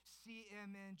a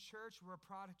CMN church. We're a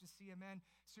product of CMN.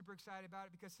 Super excited about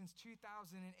it because since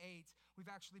 2008, we've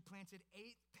actually planted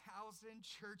 8,000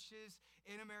 churches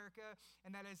in America,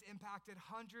 and that has impacted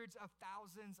hundreds of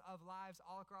thousands of lives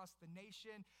all across the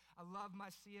nation. I love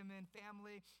my CMN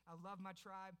family. I love my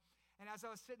tribe. And as I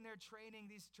was sitting there training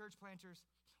these church planters,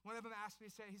 one of them asked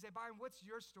me, he said, Byron, what's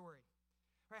your story?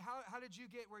 Right? How did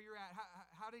you get where you're at?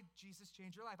 How did Jesus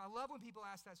change your life? I love when people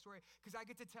ask that story because I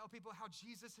get to tell people how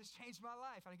Jesus has changed my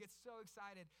life, and I get so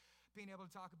excited. being able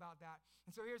to talk about that.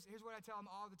 And so here's what I tell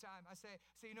them all the time. I say,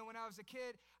 when I was a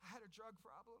kid, I had a drug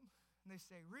problem. And they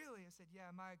say, really? I said, yeah,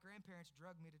 my grandparents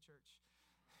drugged me to church.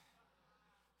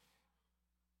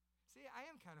 See, I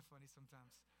am kind of funny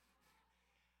sometimes.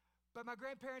 But my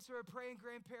grandparents were praying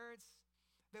grandparents.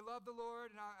 They loved the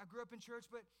Lord, and I grew up in church.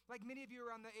 But like many of you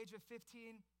around the age of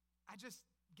 15, I just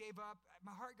gave up.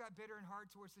 My heart got bitter and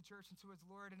hard towards the church and towards the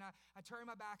Lord, and I turned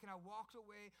my back and I walked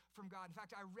away from God. In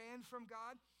fact, I ran from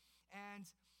God, and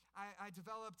I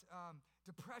developed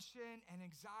depression and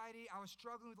anxiety. I was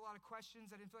struggling with a lot of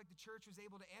questions. I didn't feel like the church was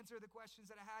able to answer the questions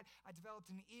that I had. I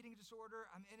developed an eating disorder.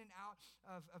 I'm in and out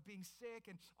of being sick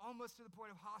and almost to the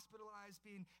point of hospitalized,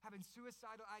 having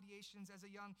suicidal ideations as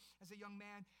a young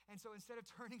man. And so instead of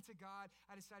turning to God,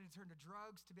 I decided to turn to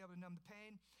drugs to be able to numb the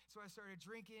pain. So I started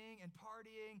drinking and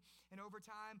partying. And over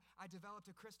time, I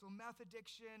developed a crystal meth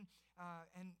addiction,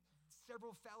 and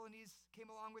several felonies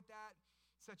came along with that,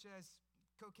 such as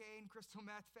cocaine, crystal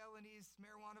meth felonies,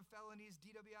 marijuana felonies,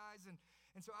 DWIs.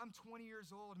 And so I'm 20 years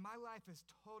old. My life is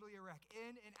totally a wreck,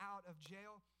 in and out of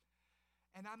jail.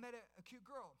 And I met a cute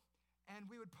girl, and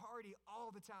we would party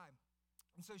all the time.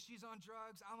 And so she's on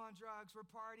drugs, I'm on drugs, we're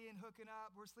partying, hooking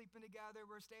up, we're sleeping together,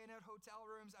 we're staying at hotel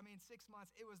rooms. 6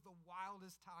 months, it was the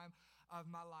wildest time of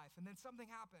my life. And then something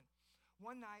happened.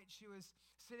 One night, she was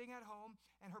sitting at home,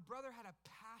 and her brother had a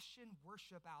Passion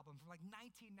worship album from like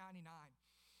 1999.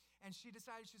 And she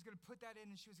decided she was going to put that in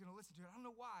and she was going to listen to it. I don't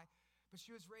know why, but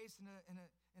she was raised in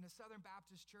a Southern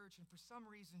Baptist church, and for some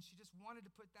reason, she just wanted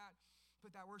to put that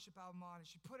worship album on, and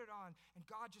she put it on, and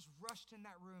God just rushed in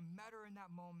that room, met her in that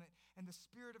moment, and the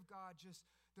Spirit of God, just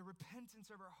the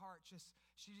repentance of her heart,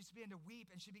 she just began to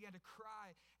weep, and she began to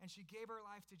cry, and she gave her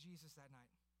life to Jesus that night.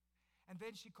 And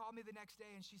then she called me the next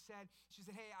day, and she said,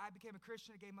 hey, I became a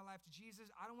Christian, I gave my life to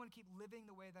Jesus. I don't want to keep living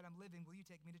the way that I'm living. Will you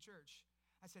take me to church?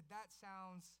 I said, that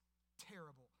sounds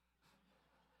terrible.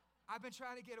 I've been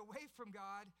trying to get away from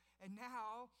God, and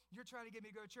now you're trying to get me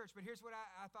to go to church. But here's what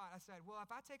I thought. I said, well, if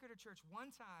I take her to church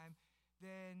one time,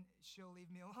 then she'll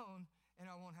leave me alone, and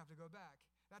I won't have to go back.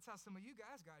 That's how some of you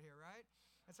guys got here, right?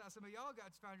 That's how some of y'all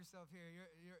found yourself here.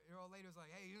 Your old lady was like,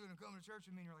 hey, you're going to come to church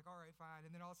with me? And you're like, all right, fine. And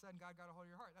then all of a sudden, God got a hold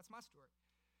of your heart. That's my story.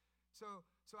 So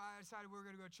I decided we were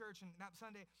going to go to church, and that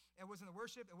Sunday, it wasn't the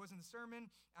worship, it wasn't the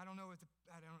sermon. I don't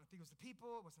think it was the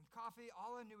people, it wasn't the coffee.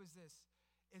 All I knew is this,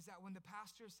 is that when the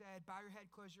pastor said, bow your head,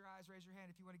 close your eyes, raise your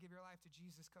hand if you want to give your life to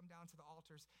Jesus, come down to the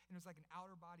altars. And it was like an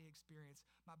outer body experience.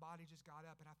 My body just got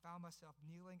up, and I found myself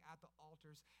kneeling at the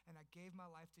altars, and I gave my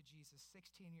life to Jesus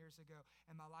 16 years ago,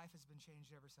 and my life has been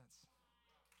changed ever since.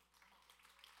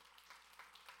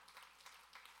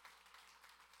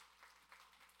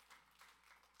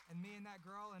 And me and that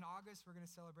girl in August, we're going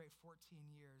to celebrate 14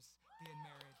 years being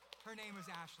married. Her name was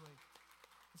Ashley.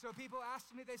 And so people ask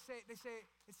me, they say,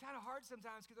 it's kind of hard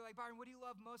sometimes because they're like, Byron, what do you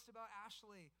love most about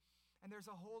Ashley? And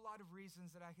there's a whole lot of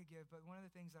reasons that I could give, but one of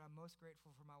the things that I'm most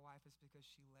grateful for my wife is because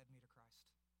she led me to Christ.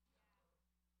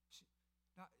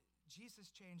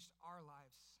 Jesus changed our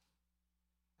lives.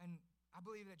 And I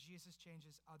believe that Jesus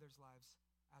changes others' lives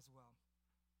as well.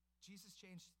 Jesus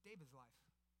changed David's life.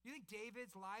 You think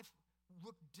David's life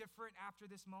looked different after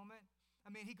this moment?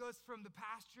 He goes from the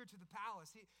pasture to the palace.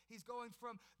 He's going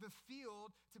from the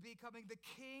field to becoming the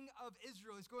king of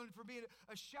Israel. He's going from being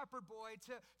a shepherd boy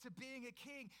to being a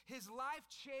king. His life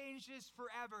changes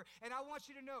forever. And I want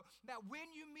you to know that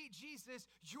when you meet Jesus,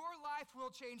 your life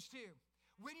will change too.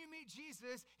 When you meet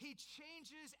Jesus, he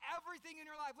changes everything in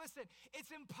your life. Listen, it's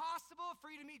impossible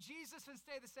for you to meet Jesus and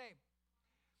stay the same.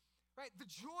 Right? The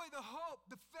joy, the hope,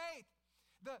 the faith,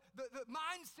 the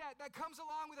mindset that comes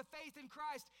along with a faith in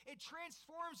Christ, it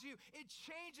transforms you, it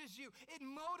changes you, it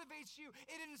motivates you,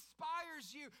 it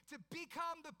inspires you to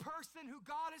become the person who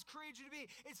God has created you to be.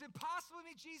 It's impossible to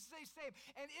meet Jesus the same.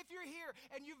 And if you're here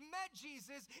and you've met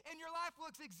Jesus and your life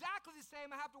looks exactly the same,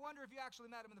 I have to wonder if you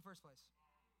actually met him in the first place.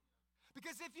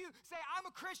 Because if you say, I'm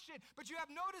a Christian, but you have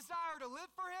no desire to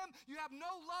live for him, you have no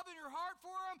love in your heart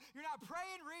for him, you're not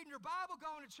praying, reading your Bible,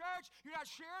 going to church, you're not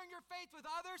sharing your faith with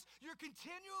others, you're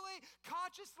continually,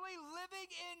 consciously living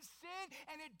in sin,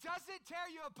 and it doesn't tear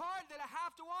you apart, then I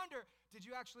have to wonder, did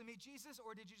you actually meet Jesus,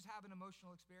 or did you just have an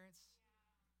emotional experience?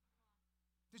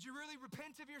 Did you really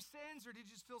repent of your sins, or did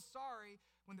you just feel sorry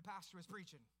when the pastor was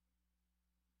preaching?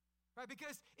 Right?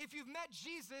 Because if you've met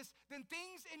Jesus, then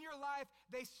things in your life,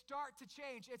 they start to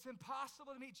change. It's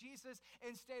impossible to meet Jesus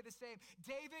and stay the same.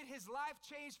 David, his life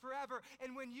changed forever.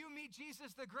 And when you meet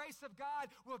Jesus, the grace of God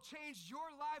will change your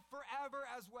life forever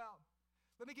as well.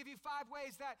 Let me give you 5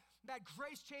 ways that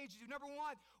grace changes you. Number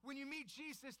 1, when you meet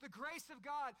Jesus, the grace of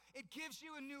God, it gives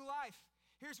you a new life.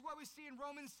 Here's what we see in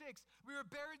Romans 6. We were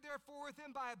buried therefore with him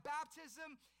by a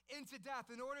baptism into death,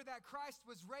 in order that Christ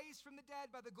was raised from the dead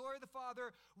by the glory of the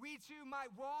Father, we too might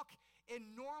walk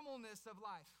in normalness of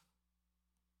life.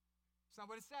 It's not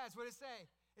what it says. What does it say?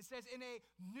 It says in a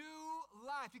new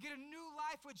life. You get a new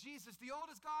life with Jesus. The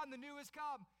old is gone, the new has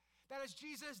come. That as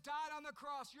Jesus died on the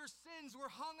cross, your sins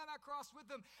were hung on that cross with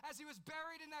him. As he was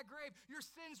buried in that grave, your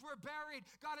sins were buried.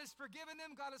 God has forgiven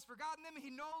them. God has forgotten them.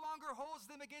 He no longer holds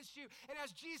them against you. And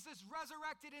as Jesus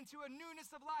resurrected into a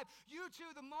newness of life, you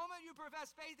too, the moment you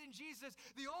profess faith in Jesus,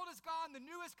 the old is gone, the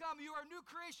new has come. You are a new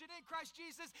creation in Christ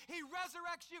Jesus. He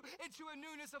resurrects you into a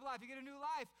newness of life. You get a new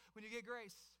life when you get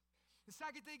grace. The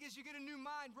second thing is you get a new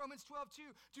mind. Romans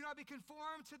 12:2. Do not be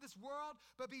conformed to this world,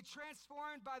 but be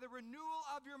transformed by the renewal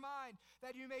of your mind,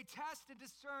 that you may test and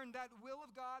discern that will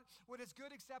of God, what is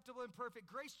good, acceptable, and perfect.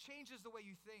 Grace changes the way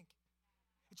you think.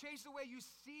 It changes the way you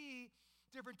see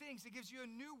different things. It gives you a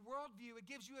new worldview. It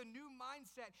gives you a new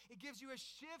mindset. It gives you a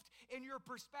shift in your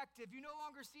perspective. You no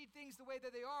longer see things the way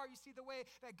that they are. You see the way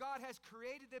that God has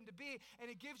created them to be,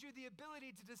 and it gives you the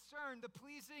ability to discern the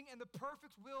pleasing and the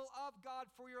perfect will of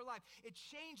God for your life. It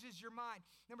changes your mind.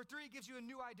 Number 3, it gives you a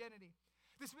new identity.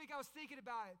 This week I was thinking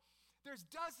about it. There's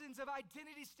dozens of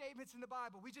identity statements in the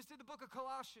Bible. We just did the book of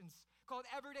Colossians called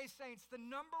Everyday Saints. The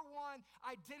number one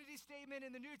identity statement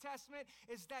in the New Testament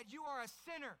is that you are a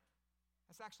sinner.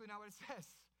 That's actually not what it says.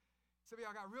 Some of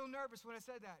y'all got real nervous when I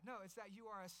said that. No, it's that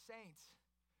you are a saint.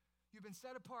 You've been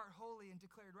set apart holy and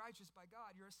declared righteous by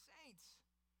God. You're a saint.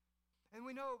 And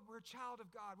we know we're a child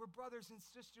of God. We're brothers and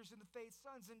sisters in the faith,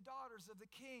 sons and daughters of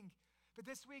the King. But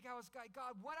this week I was like,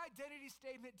 God, what identity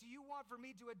statement do you want for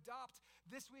me to adopt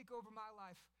this week over my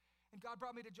life? And God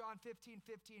brought me to John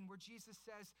 15:15, where Jesus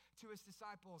says to his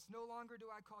disciples, no longer do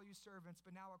I call you servants,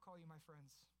 but now I call you my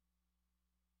friends.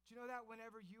 Do you know that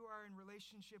whenever you are in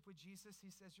relationship with Jesus, he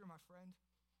says, you're my friend?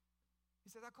 He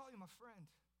says, I call you my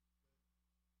friend.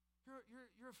 You're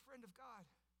a friend of God.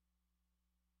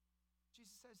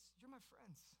 Jesus says, you're my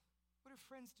friends. What do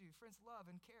friends do? Friends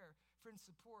love and care. Friends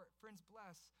support. Friends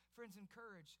bless. Friends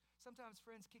encourage. Sometimes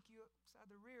friends kick you upside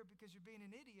the rear because you're being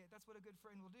an idiot. That's what a good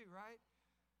friend will do, right?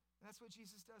 And that's what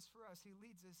Jesus does for us. He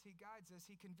leads us. He guides us.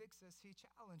 He convicts us. He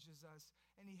challenges us.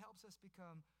 And he helps us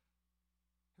become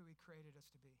who he created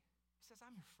us to be. He says,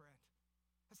 I'm your friend.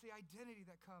 That's the identity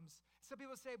that comes. Some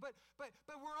people say, but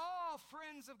we're all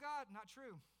friends of God. Not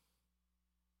true.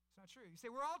 It's not true. You say,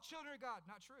 we're all children of God.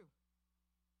 Not true.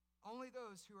 Only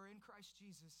those who are in Christ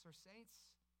Jesus are saints,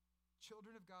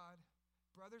 children of God,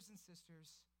 brothers and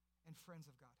sisters, and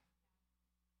friends of God.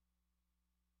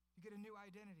 You get a new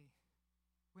identity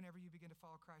whenever you begin to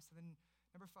follow Christ. And then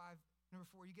number 4,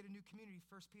 you get a new community.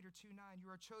 1 Peter 2:9,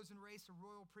 you are a chosen race, a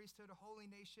royal priesthood, a holy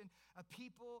nation, a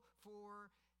people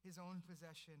for his own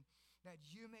possession, that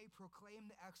you may proclaim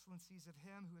the excellencies of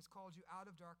him who has called you out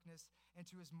of darkness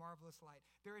into his marvelous light.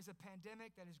 There is a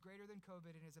pandemic that is greater than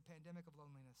COVID, and it is a pandemic of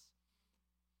loneliness.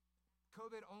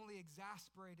 COVID only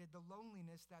exacerbated the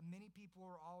loneliness that many people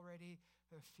were already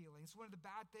feeling. It's one of the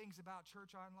bad things about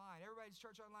church online. Everybody's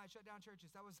church online, shut down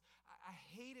churches. I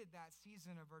hated that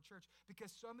season of our church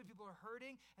because so many people are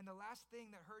hurting, and the last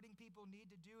thing that hurting people need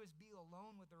to do is be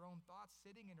alone with their own thoughts,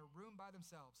 sitting in a room by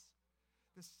themselves.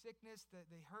 The sickness,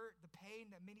 the hurt, the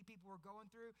pain that many people were going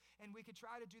through. And we could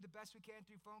try to do the best we can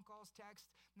through phone calls, text,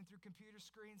 and through computer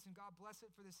screens, and God bless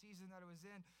it for the season that it was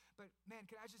in. But man,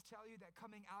 can I just tell you that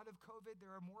coming out of COVID,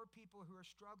 there are more people who are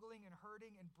struggling and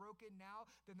hurting and broken now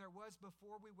than there was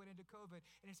before we went into COVID.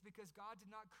 And it's because God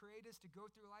did not create us to go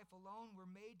through life alone.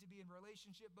 We're made to be in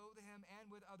relationship both with him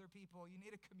and with other people. You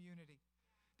need a community.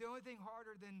 The only thing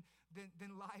harder than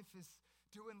life is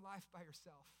doing life by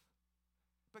yourself.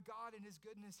 But God, in his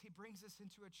goodness, he brings us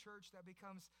into a church that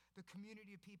becomes the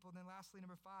community of people. And then lastly,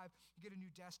 number 5, you get a new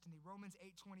destiny. Romans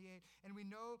 8:28. And we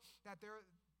know that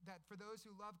for those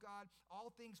who love God,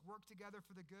 all things work together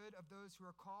for the good of those who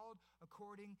are called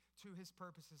according to his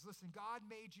purposes. Listen, God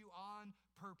made you on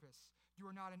purpose. You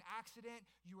are not an accident.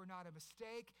 You are not a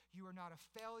mistake. You are not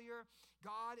a failure.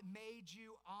 God made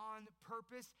you on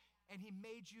purpose, and he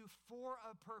made you for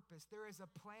a purpose. There is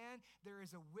a plan, there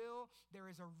is a will,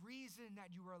 there is a reason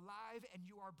that you are alive and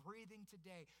you are breathing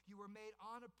today. You were made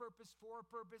on a purpose, for a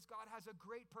purpose. God has a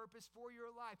great purpose for your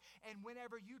life. And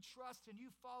whenever you trust and you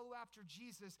follow after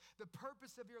Jesus, the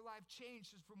purpose of your life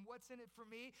changes from what's in it for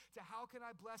me to how can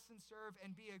I bless and serve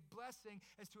and be a blessing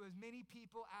as to as many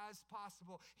people as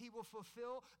possible. He will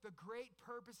fulfill the great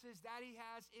purposes that he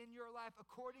has in your life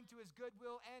according to his good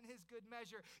will and his good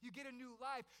measure. You get a new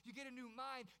life, you get a new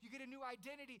mind, you get a new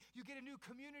identity, you get a new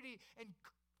community, and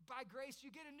by grace,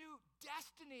 you get a new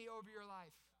destiny over your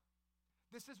life.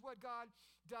 This is what God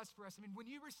does for us. I mean, when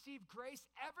you receive grace,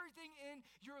 everything in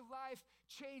your life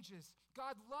changes.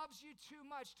 God loves you too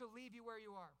much to leave you where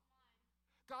you are.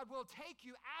 God will take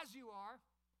you as you are.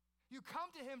 You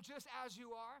come to him just as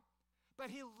you are,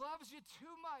 but he loves you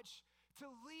too much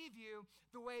to leave you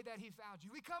the way that he found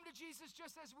you. We come to Jesus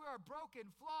just as we are,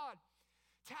 broken, flawed,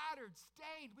 tattered,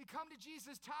 stained. We come to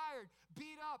Jesus tired,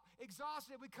 beat up,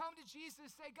 exhausted. We come to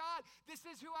Jesus, say, God, this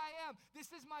is who I am. This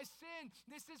is my sin.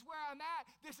 This is where I'm at.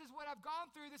 This is what I've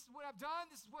gone through. This is what I've done.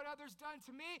 This is what others done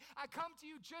to me. I come to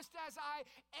you just as I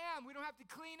am. We don't have to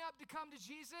clean up to come to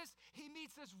Jesus. He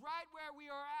meets us right where we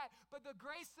are at. But the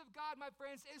grace of God, my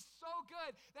friends, is so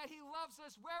good that he loves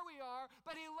us where we are,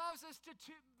 but he loves us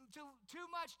too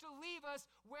much to leave us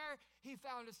where he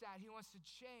found us at. He wants to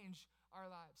change our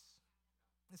lives.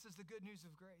 This is the good news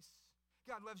of grace.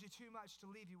 God loves you too much to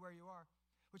leave you where you are,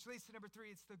 which leads to number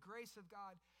 3. It's the grace of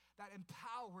God that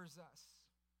empowers us.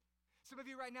 Some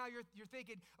of you right now, you're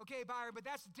thinking, okay, Byron, but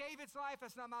that's David's life.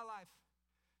 That's not my life.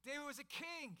 David was a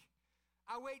king.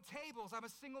 I wait tables. I'm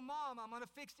a single mom. I'm on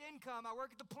a fixed income. I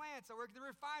work at the plants. I work at the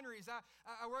refineries.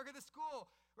 I work at the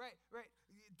school. Right.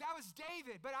 That was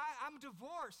David, but I'm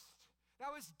divorced. That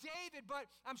was David, but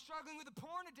I'm struggling with a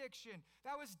porn addiction.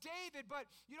 That was David, but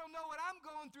you don't know what I'm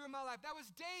going through in my life. That was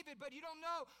David, but you don't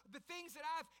know the things that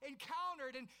I've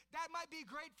encountered, and that might be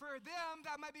great for them.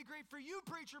 That might be great for you,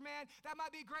 preacher man. That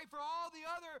might be great for all the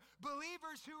other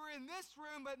believers who are in this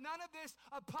room, but none of this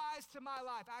applies to my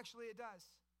life. Actually, it does.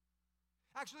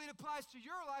 Actually, it applies to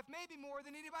your life maybe more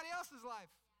than anybody else's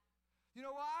life. You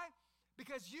know why?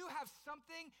 Because you have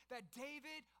something that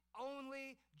David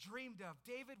only dreamed of.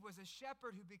 David was a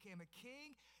shepherd who became a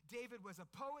king. David was a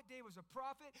poet. David was a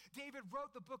prophet. David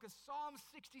wrote the book of Psalms.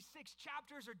 66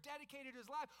 chapters are dedicated to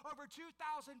his life, over 2,000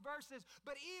 verses.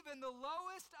 But even the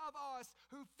lowest of us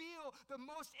who feel the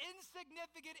most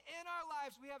insignificant in our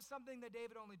lives, we have something that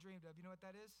David only dreamed of. You know what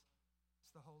that is?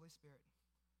 It's the Holy Spirit.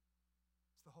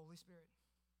 It's the Holy Spirit.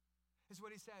 This is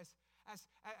what he says.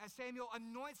 As Samuel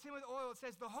anoints him with oil, it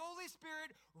says, the Holy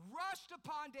Spirit rushed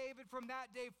upon David from that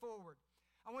day forward.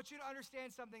 I want you to understand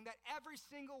something, that every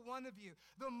single one of you,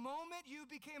 the moment you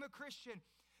became a Christian,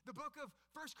 the book of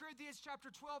 1 Corinthians chapter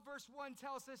 12, verse 1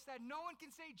 tells us that no one can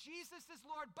say Jesus is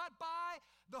Lord but by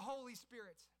the Holy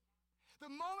Spirit. The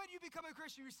moment you become a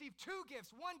Christian, you receive 2 gifts.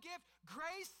 One gift,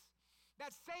 grace,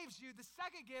 that saves you. The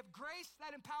second gift, grace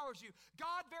that empowers you.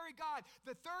 God, very God,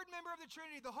 the third member of the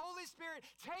Trinity, the Holy Spirit,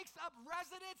 takes up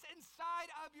residence inside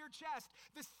of your chest.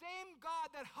 The same God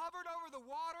that hovered over the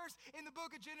waters in the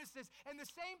book of Genesis, and the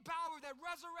same power that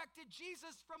resurrected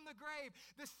Jesus from the grave,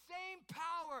 the same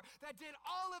power that did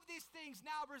all of these things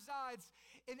now resides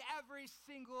in every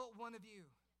single one of you.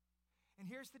 And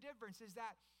here's the difference, is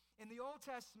that in the Old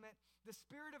Testament, the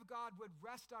Spirit of God would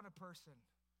rest on a person.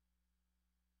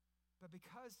 But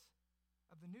because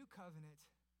of the new covenant,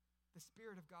 the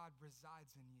Spirit of God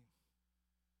resides in you.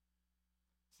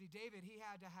 See, David, he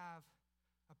had to have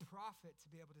a prophet to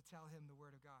be able to tell him the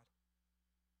word of God.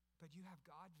 But you have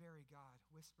God, very God,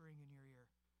 whispering in your ear,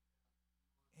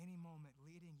 any moment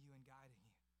leading you and guiding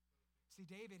you. See,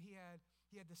 David, he had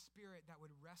the Spirit that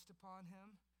would rest upon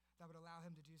him, that would allow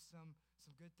him to do some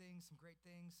good things, some great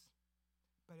things.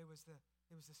 But it was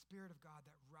the Spirit of God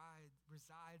that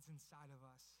resides inside of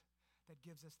us, that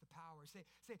gives us the power. Say,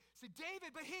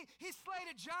 David, but he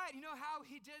slayed a giant. You know how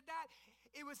he did that?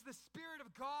 It was the Spirit of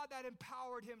God that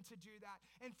empowered him to do that.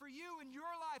 And for you in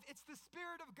your life, it's the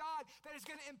Spirit of God that is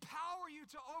going to empower you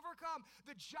to overcome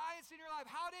the giants in your life.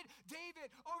 How did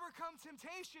David overcome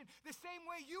temptation? The same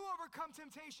way you overcome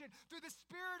temptation, through the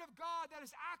Spirit of God that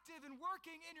is active and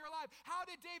working in your life. How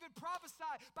did David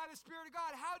prophesy? By the Spirit of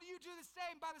God. How do you do the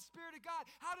same? By the Spirit of God.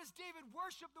 How does David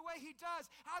worship the way he does?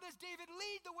 How does David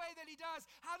lead the way that he does?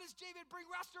 How does David bring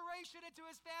restoration into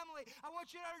his family? I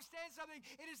want you to understand something.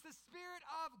 It is the Spirit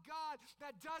of God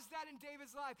that does that in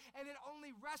David's life, and it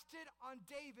only rested on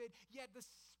David, yet the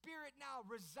Spirit now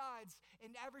resides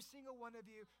in every single one of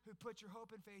you who put your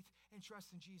hope and faith and trust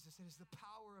in Jesus. It is the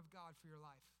power of God for your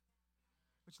life.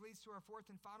 Which leads to our fourth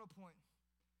and final point.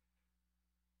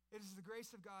 It is the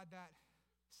grace of God that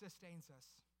sustains us.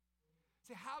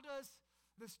 See, how does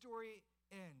the story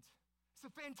end? It's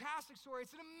a fantastic story.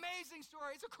 It's an amazing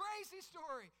story. It's a crazy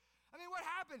story. I mean, what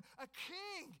happened? A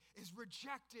king is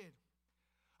rejected.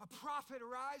 A prophet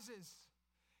arises,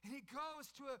 and he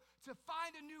goes to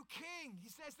find a new king. He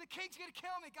says, the king's going to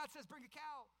kill me. God says, bring a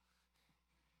cow.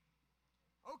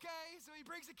 Okay, so he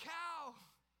brings a cow.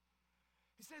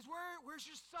 He says, where's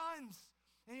your sons?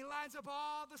 And he lines up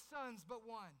all the sons but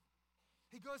one.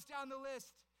 He goes down the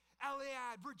list.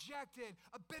 Eliab, rejected.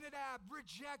 Abinadab,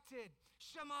 rejected.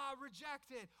 Shammah,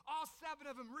 rejected. All 7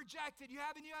 of them rejected. You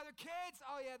have any other kids?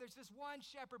 Oh yeah, there's this one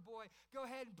shepherd boy. Go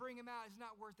ahead and bring him out. He's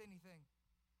not worth anything.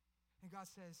 And God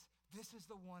says, this is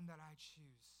the one that I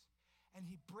choose. And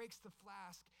he breaks the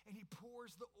flask and he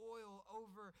pours the oil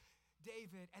over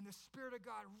David, and the Spirit of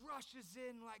God rushes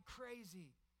in like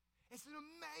crazy. It's an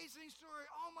amazing story.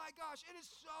 Oh my gosh, it is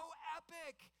so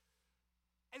epic.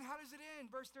 And how does it end?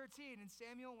 Verse 13, and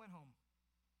Samuel went home.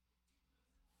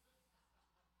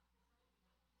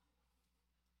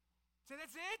 So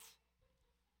that's it?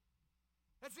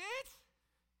 That's it?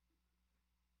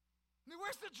 I mean,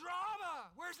 where's the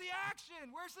drama? Where's the action?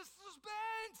 Where's the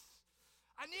suspense?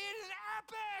 I need an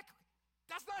epic.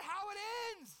 That's not how it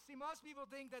ends. See, most people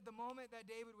think that the moment that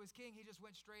David was king, he just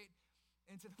went straight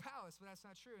into the palace, but that's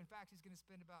not true. In fact, he's going to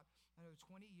spend about,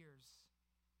 20 years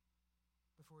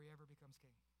before he ever becomes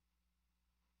king.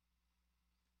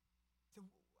 So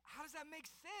how does that make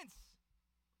sense?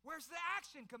 Where's the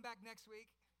action? Come back next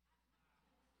week,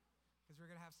 because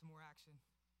we're going to have some more action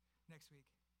next week.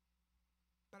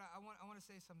 But I want to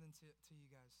say something to you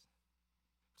guys.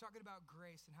 We're talking about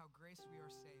grace and how grace we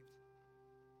are saved.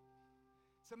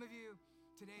 Some of you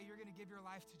today, you're going to give your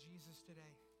life to Jesus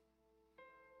today.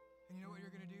 And you know what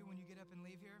you're going to do when you get up and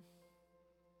leave here?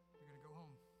 You're going to go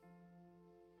home.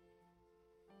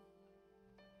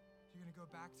 You're going to go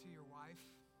back to your wife.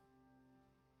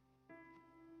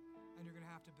 And you're going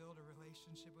to have to build a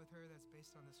relationship with her that's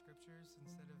based on the scriptures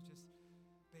instead of just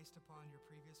based upon your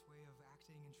previous way of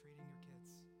acting and treating your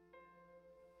kids.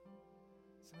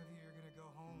 Some of you are going to go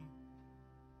home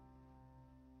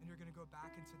and you're going to go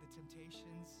back into the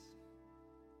temptations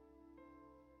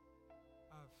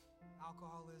of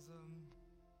alcoholism,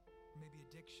 maybe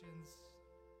addictions,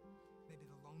 maybe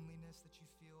the loneliness that you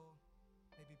feel,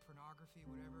 maybe pornography,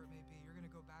 whatever it may be. You're going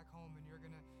to go back home and you're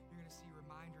going to see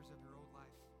reminders of your old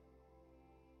life.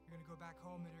 You're going to go back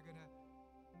home and you're going to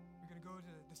go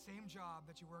to the same job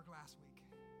that you worked last week.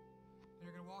 And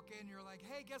you're going to walk in and you're like,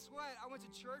 hey, guess what? I went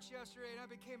to church yesterday and I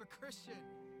became a Christian.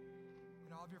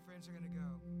 And all of your friends are going to go,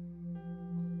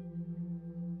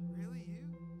 really,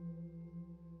 you?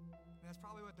 And that's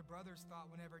probably what the brothers thought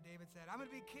whenever David said, I'm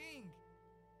going to be king.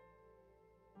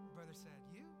 The brother said,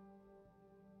 you?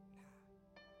 Nah.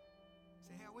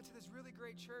 Say, hey, I went to this really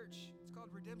great church. It's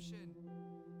called Redemption.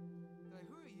 They're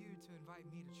like, who are you to invite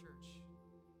me to church?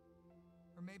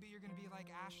 Or maybe you're going to be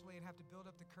like Ashley and have to build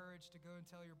up the courage to go and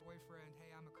tell your boyfriend,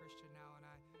 hey, I'm a Christian now and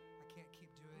I can't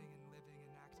keep doing and living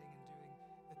and acting and doing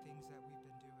the things that we've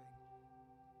been doing.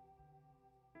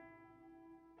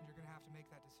 And you're going to have to make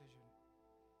that decision.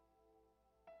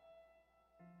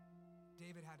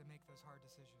 David had to make those hard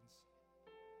decisions.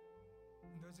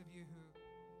 And those of you who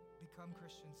become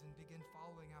Christians and begin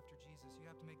following after Jesus, you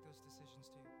have to make those decisions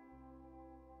too.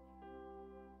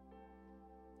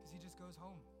 Because he just goes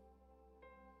home.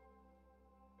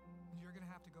 And you're going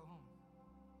to have to go home.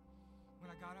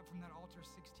 When I got up from that altar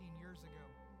 16 years ago,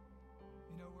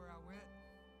 you know where I went?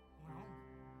 I went home.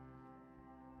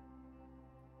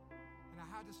 And I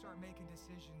had to start making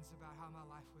decisions about how my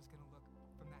life was going to look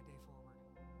from that day forward.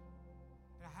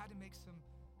 And I had to make some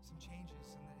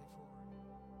changes from that day forward.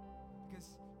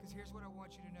 Because here's what I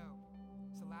want you to know.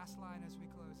 It's the last line as we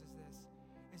close is this,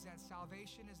 is that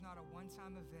salvation is not a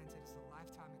one-time event, it is a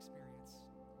lifetime experience.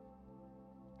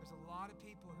 There's a lot of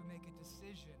people who make a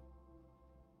decision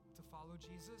to follow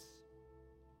Jesus,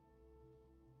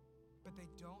 but they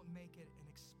don't make it an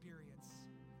experience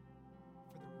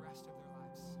for the rest of their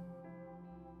lives.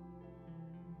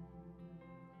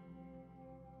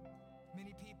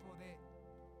 Many people,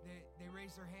 they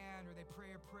raise their hand or they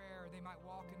pray a prayer, or they might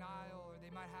walk an aisle, or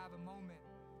they might have a moment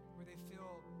where they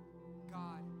feel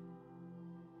God,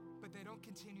 but they don't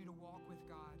continue to walk with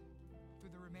God through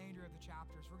the remainder of the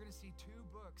chapters. We're going to see 2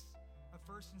 books of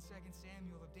 1st and 2nd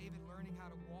Samuel of David learning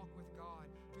how to walk with God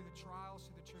through the trials,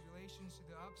 through the tribulations, through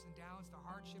the ups and downs, the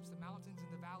hardships, the mountains and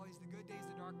the valleys, the good days,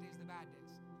 the dark days, the bad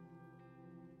days.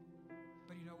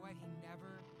 But you know what? He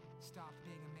never stopped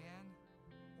being a man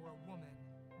or a woman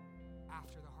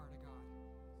after the heart of God.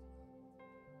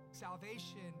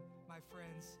 Salvation, my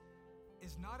friends,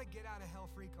 is not a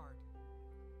get-out-of-hell-free card.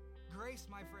 Grace,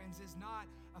 my friends, is not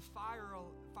a fire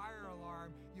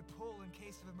alarm you pull in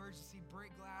case of emergency,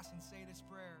 break glass, and say this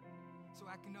prayer so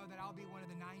I can know that I'll be one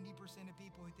of the 90% of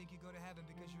people who think you go to heaven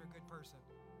because you're a good person.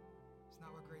 It's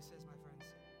not what grace is, my friends.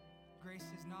 Grace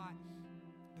is not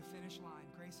the finish line.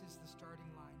 Grace is the starting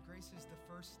line. Grace is the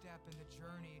first step in the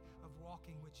journey of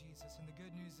walking with Jesus. And the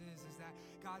good news is that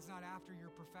God's not after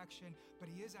your perfection,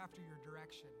 but he is after your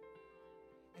direction.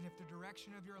 And if the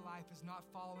direction of your life is not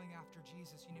following after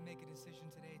Jesus, you need to make a decision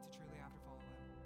today to truly have to follow him.